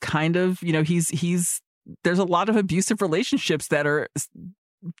it's kind of, there's a lot of abusive relationships that are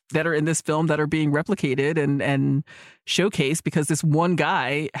in this film that are being replicated and showcased because this one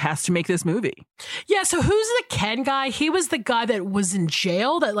guy has to make this movie. Yeah, so who's the Ken guy? He was the guy that was in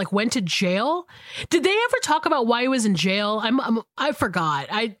jail, that like went to jail. Did they ever talk about why he was in jail? I forgot.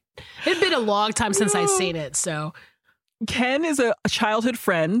 It'd been a long time since I'd seen it, so. Ken is a childhood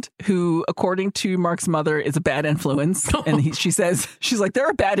friend who, according to Mark's mother, is a bad influence. And she says, she's like, they're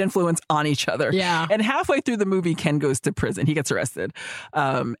a bad influence on each other. Yeah. And halfway through the movie, Ken goes to prison. He gets arrested.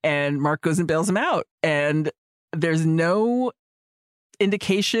 And Mark goes and bails him out. And there's no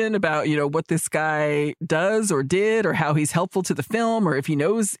indication about, what this guy does or did or how he's helpful to the film or if he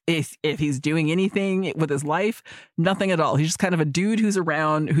knows if he's doing anything with his life. Nothing at all. He's just kind of a dude who's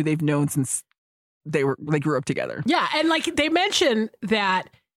around who they've known since they grew up together. Yeah, and like they mentioned that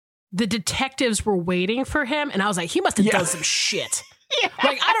the detectives were waiting for him, and I was like, he must have done some shit.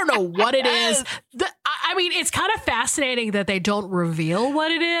 Like, I don't know what it is. I mean, it's kind of fascinating that they don't reveal what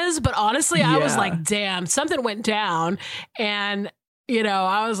it is, but honestly, I was like, damn, something went down, and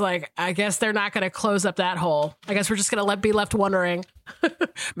I was like, I guess they're not going to close up that hole. I guess we're just going to be left wondering.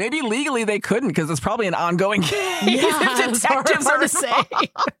 Maybe legally they couldn't, because it's probably an ongoing case. Yeah, detectives it's hard to say.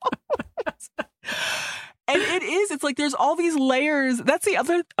 And it's like there's all these layers. That's the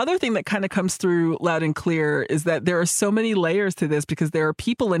other thing that kind of comes through loud and clear, is that there are so many layers to this because there are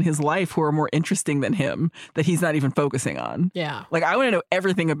people in his life who are more interesting than him that he's not even focusing on. Yeah. Like, I want to know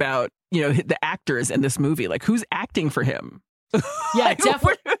everything about, the actors in this movie. Like, who's acting for him? Yeah,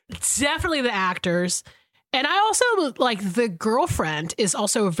 definitely the actors. And I also like the girlfriend is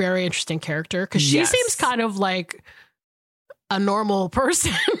also a very interesting character because she seems kind of like a normal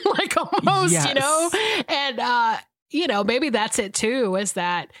person, like almost, and, maybe that's it too, is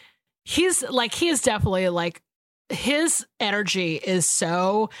that he is definitely like, his energy is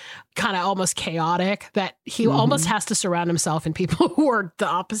so kind of almost chaotic that he almost has to surround himself in people who are the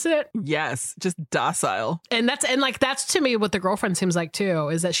opposite. Yes. Just docile. And that's to me what the girlfriend seems like too,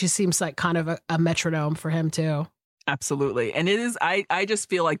 is that she seems like kind of a metronome for him too. Absolutely. And it is, I just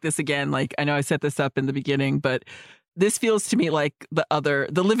feel like this again, like I know I set this up in the beginning, but this feels to me like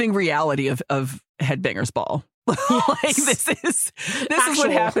the living reality of Headbangers Ball. Like this is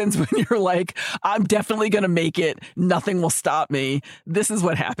what happens when you're like, I'm definitely going to make it. Nothing will stop me. This is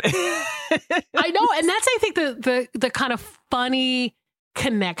what happened. I know. And that's, I think, the kind of funny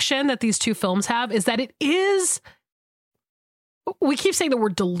connection that these two films have is that it is, we keep saying the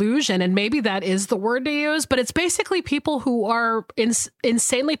word delusion, and maybe that is the word to use, but it's basically people who are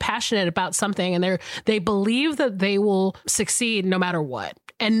insanely passionate about something, and they believe that they will succeed no matter what.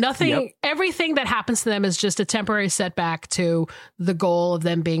 And everything that happens to them is just a temporary setback to the goal of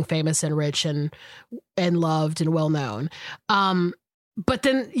them being famous and rich and loved and well known. But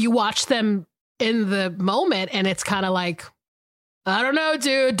then you watch them in the moment, and it's kind of like, I don't know,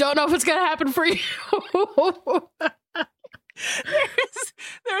 dude. Don't know if it's going to happen for you.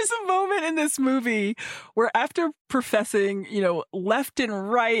 There's There's a moment in this movie where after professing, left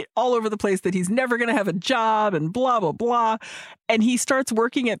and right all over the place that he's never going to have a job and blah, blah, blah, and he starts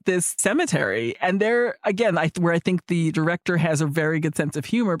working at this cemetery. And there, again, where I think the director has a very good sense of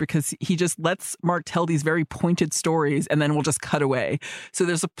humor because he just lets Mark tell these very pointed stories and then we'll just cut away. So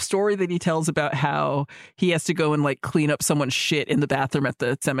there's a story that he tells about how he has to go and like clean up someone's shit in the bathroom at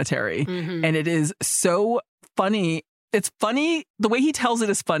the cemetery. Mm-hmm. And it is so funny. It's funny. The way he tells it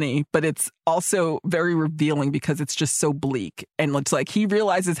is funny, but it's also very revealing because it's just so bleak. And it's like he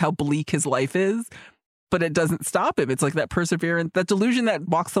realizes how bleak his life is, but it doesn't stop him. It's like that perseverance, that delusion that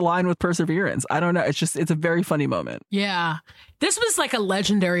walks the line with perseverance. I don't know. It's a very funny moment. Yeah. This was like a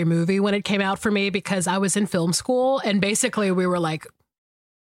legendary movie when it came out for me because I was in film school and basically we were like,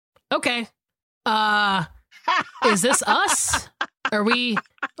 okay, is this us? Are we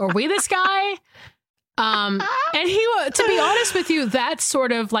this guy? And he, to be honest with you, that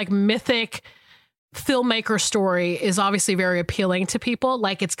sort of like mythic filmmaker story is obviously very appealing to people.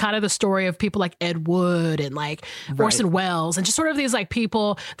 Like it's kind of the story of people like Ed Wood and like Orson Welles and just sort of these like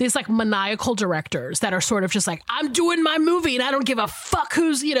people, these like maniacal directors that are sort of just like, I'm doing my movie and I don't give a fuck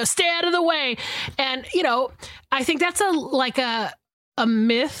who's, stay out of the way. And, I think that's a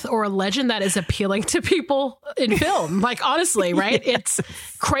myth or a legend that is appealing to people in film. Like, honestly, right? It's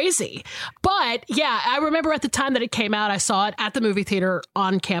crazy. But yeah, I remember at the time that it came out, I saw it at the movie theater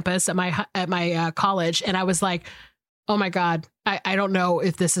on campus at my college. And I was like, oh my God, I don't know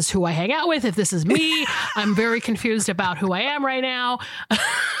if this is who I hang out with, if this is me. I'm very confused about who I am right now.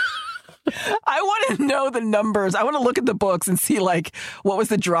 I want to know the numbers. I want to look at the books and see like what was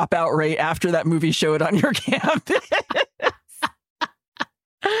the dropout rate after that movie showed on your campus.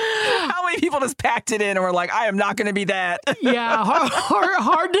 How many people just packed it in and were like, I am not going to be that? Yeah,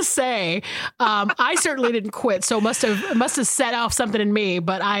 hard to say. I certainly didn't quit, so must have set off something in me.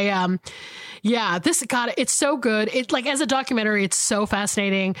 But it's so good. It like as a documentary, it's so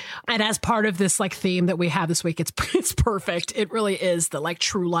fascinating, and as part of this like theme that we have this week, it's perfect. It really is the like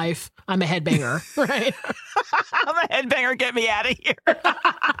true life. I'm a headbanger, right? I'm a headbanger. Get me out of here.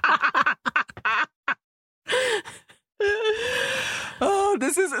 Oh,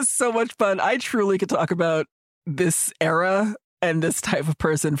 this is so much fun. I truly could talk about this era and this type of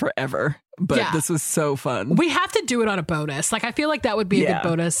person forever, but this was so fun. We have to do it on a bonus. Like, I feel like that would be a good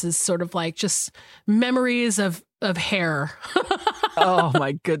bonus, is sort of like just memories of hair. Oh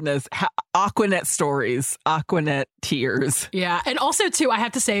my goodness. Aquanet stories, Aquanet tears. Yeah. And also too, I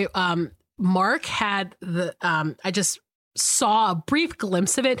have to say, Mark had I just saw a brief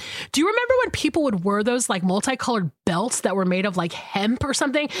glimpse of it. Do you remember when people would wear those like multicolored belts that were made of like hemp or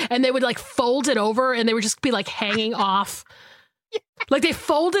something, and they would like fold it over and they would just be like hanging off? Like they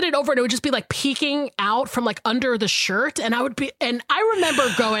folded it over and it would just be like peeking out from like under the shirt. And I remember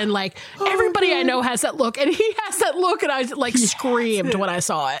going like, everybody I know has that look, and he has that look, and I like screamed when I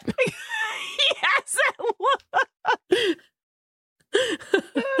saw it. He has that look.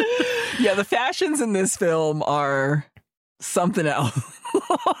 Yeah, the fashions in this film are something else.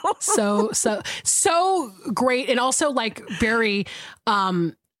 so great, and also like very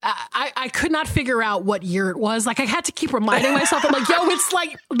I could not figure out what year it was. Like I had to keep reminding myself, I'm like, yo, it's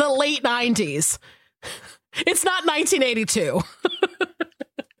like the late 90s. It's not 1982.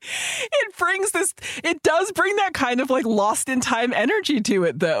 It does bring that kind of like lost in time energy to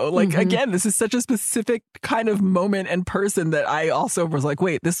it though. Like again, this is such a specific kind of moment and person that I also was like,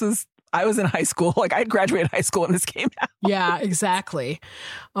 wait, I was in high school. Like I'd graduated high school when this came out. Yeah, exactly.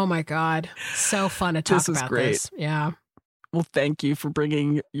 Oh my God. So fun to talk about great. This. Yeah. Well, thank you for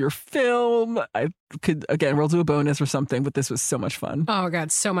bringing your film. We'll do a bonus or something, but this was so much fun. Oh my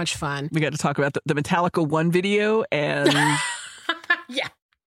God. So much fun. We got to talk about the Metallica 1 video and yeah.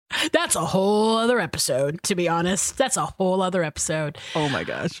 That's a whole other episode, to be honest. That's a whole other episode. Oh my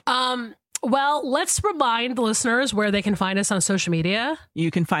gosh. Well, let's remind the listeners where they can find us on social media.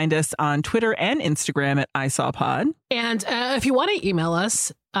 You can find us on Twitter and Instagram at ISawPod. And if you want to email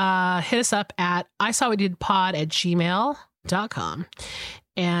us, hit us up at isawwhatdidpod@gmail.com.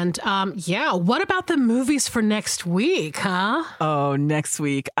 And what about the movies for next week, huh? Oh, next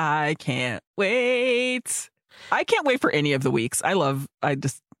week. I can't wait. I can't wait for any of the weeks.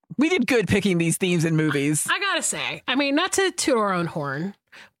 We did good picking these themes in movies. I gotta say, I mean, not to toot our own horn,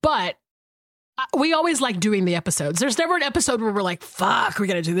 but we always like doing the episodes. There's never an episode where we're like, fuck, we're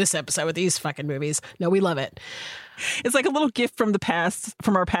going to do this episode with these fucking movies. No, we love it. It's like a little gift from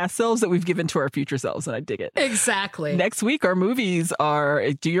our past selves that we've given to our future selves, and I dig it. Exactly. Next week, our movies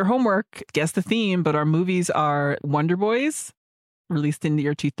are, do your homework, guess the theme, but our movies are Wonder Boys, released in the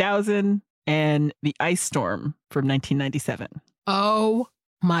year 2000, and The Ice Storm from 1997. Oh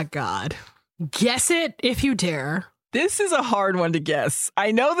My God. Guess it if you dare. This is a hard one to guess.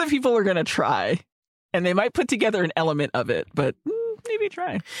 I know that people are going to try, and they might put together an element of it, but maybe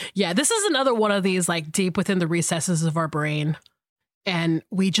try. Yeah, this is another one of these like deep within the recesses of our brain. And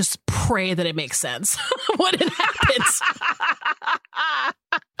we just pray that it makes sense when it happens.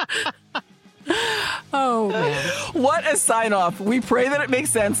 Oh, man. What a sign off. We pray that it makes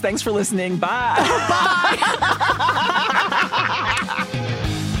sense. Thanks for listening. Bye. Bye.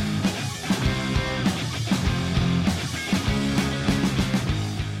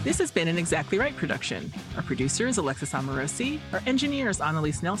 This has been an Exactly Right production. Our producer is Alexis Amorosi. Our engineer is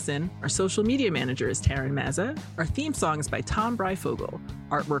Annalise Nelson. Our social media manager is Taryn Mazza. Our theme song is by Tom Breyfogle.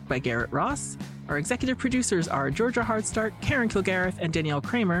 Artwork by Garrett Ross. Our executive producers are Georgia Hardstart, Karen Kilgariff, and Danielle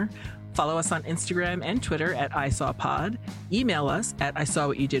Kramer. Follow us on Instagram and Twitter at ISawPod. Email us at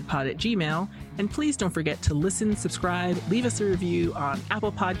ISawWhatYouDidPod@gmail. And please don't forget to listen, subscribe, leave us a review on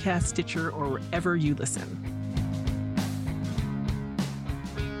Apple Podcasts, Stitcher, or wherever you listen.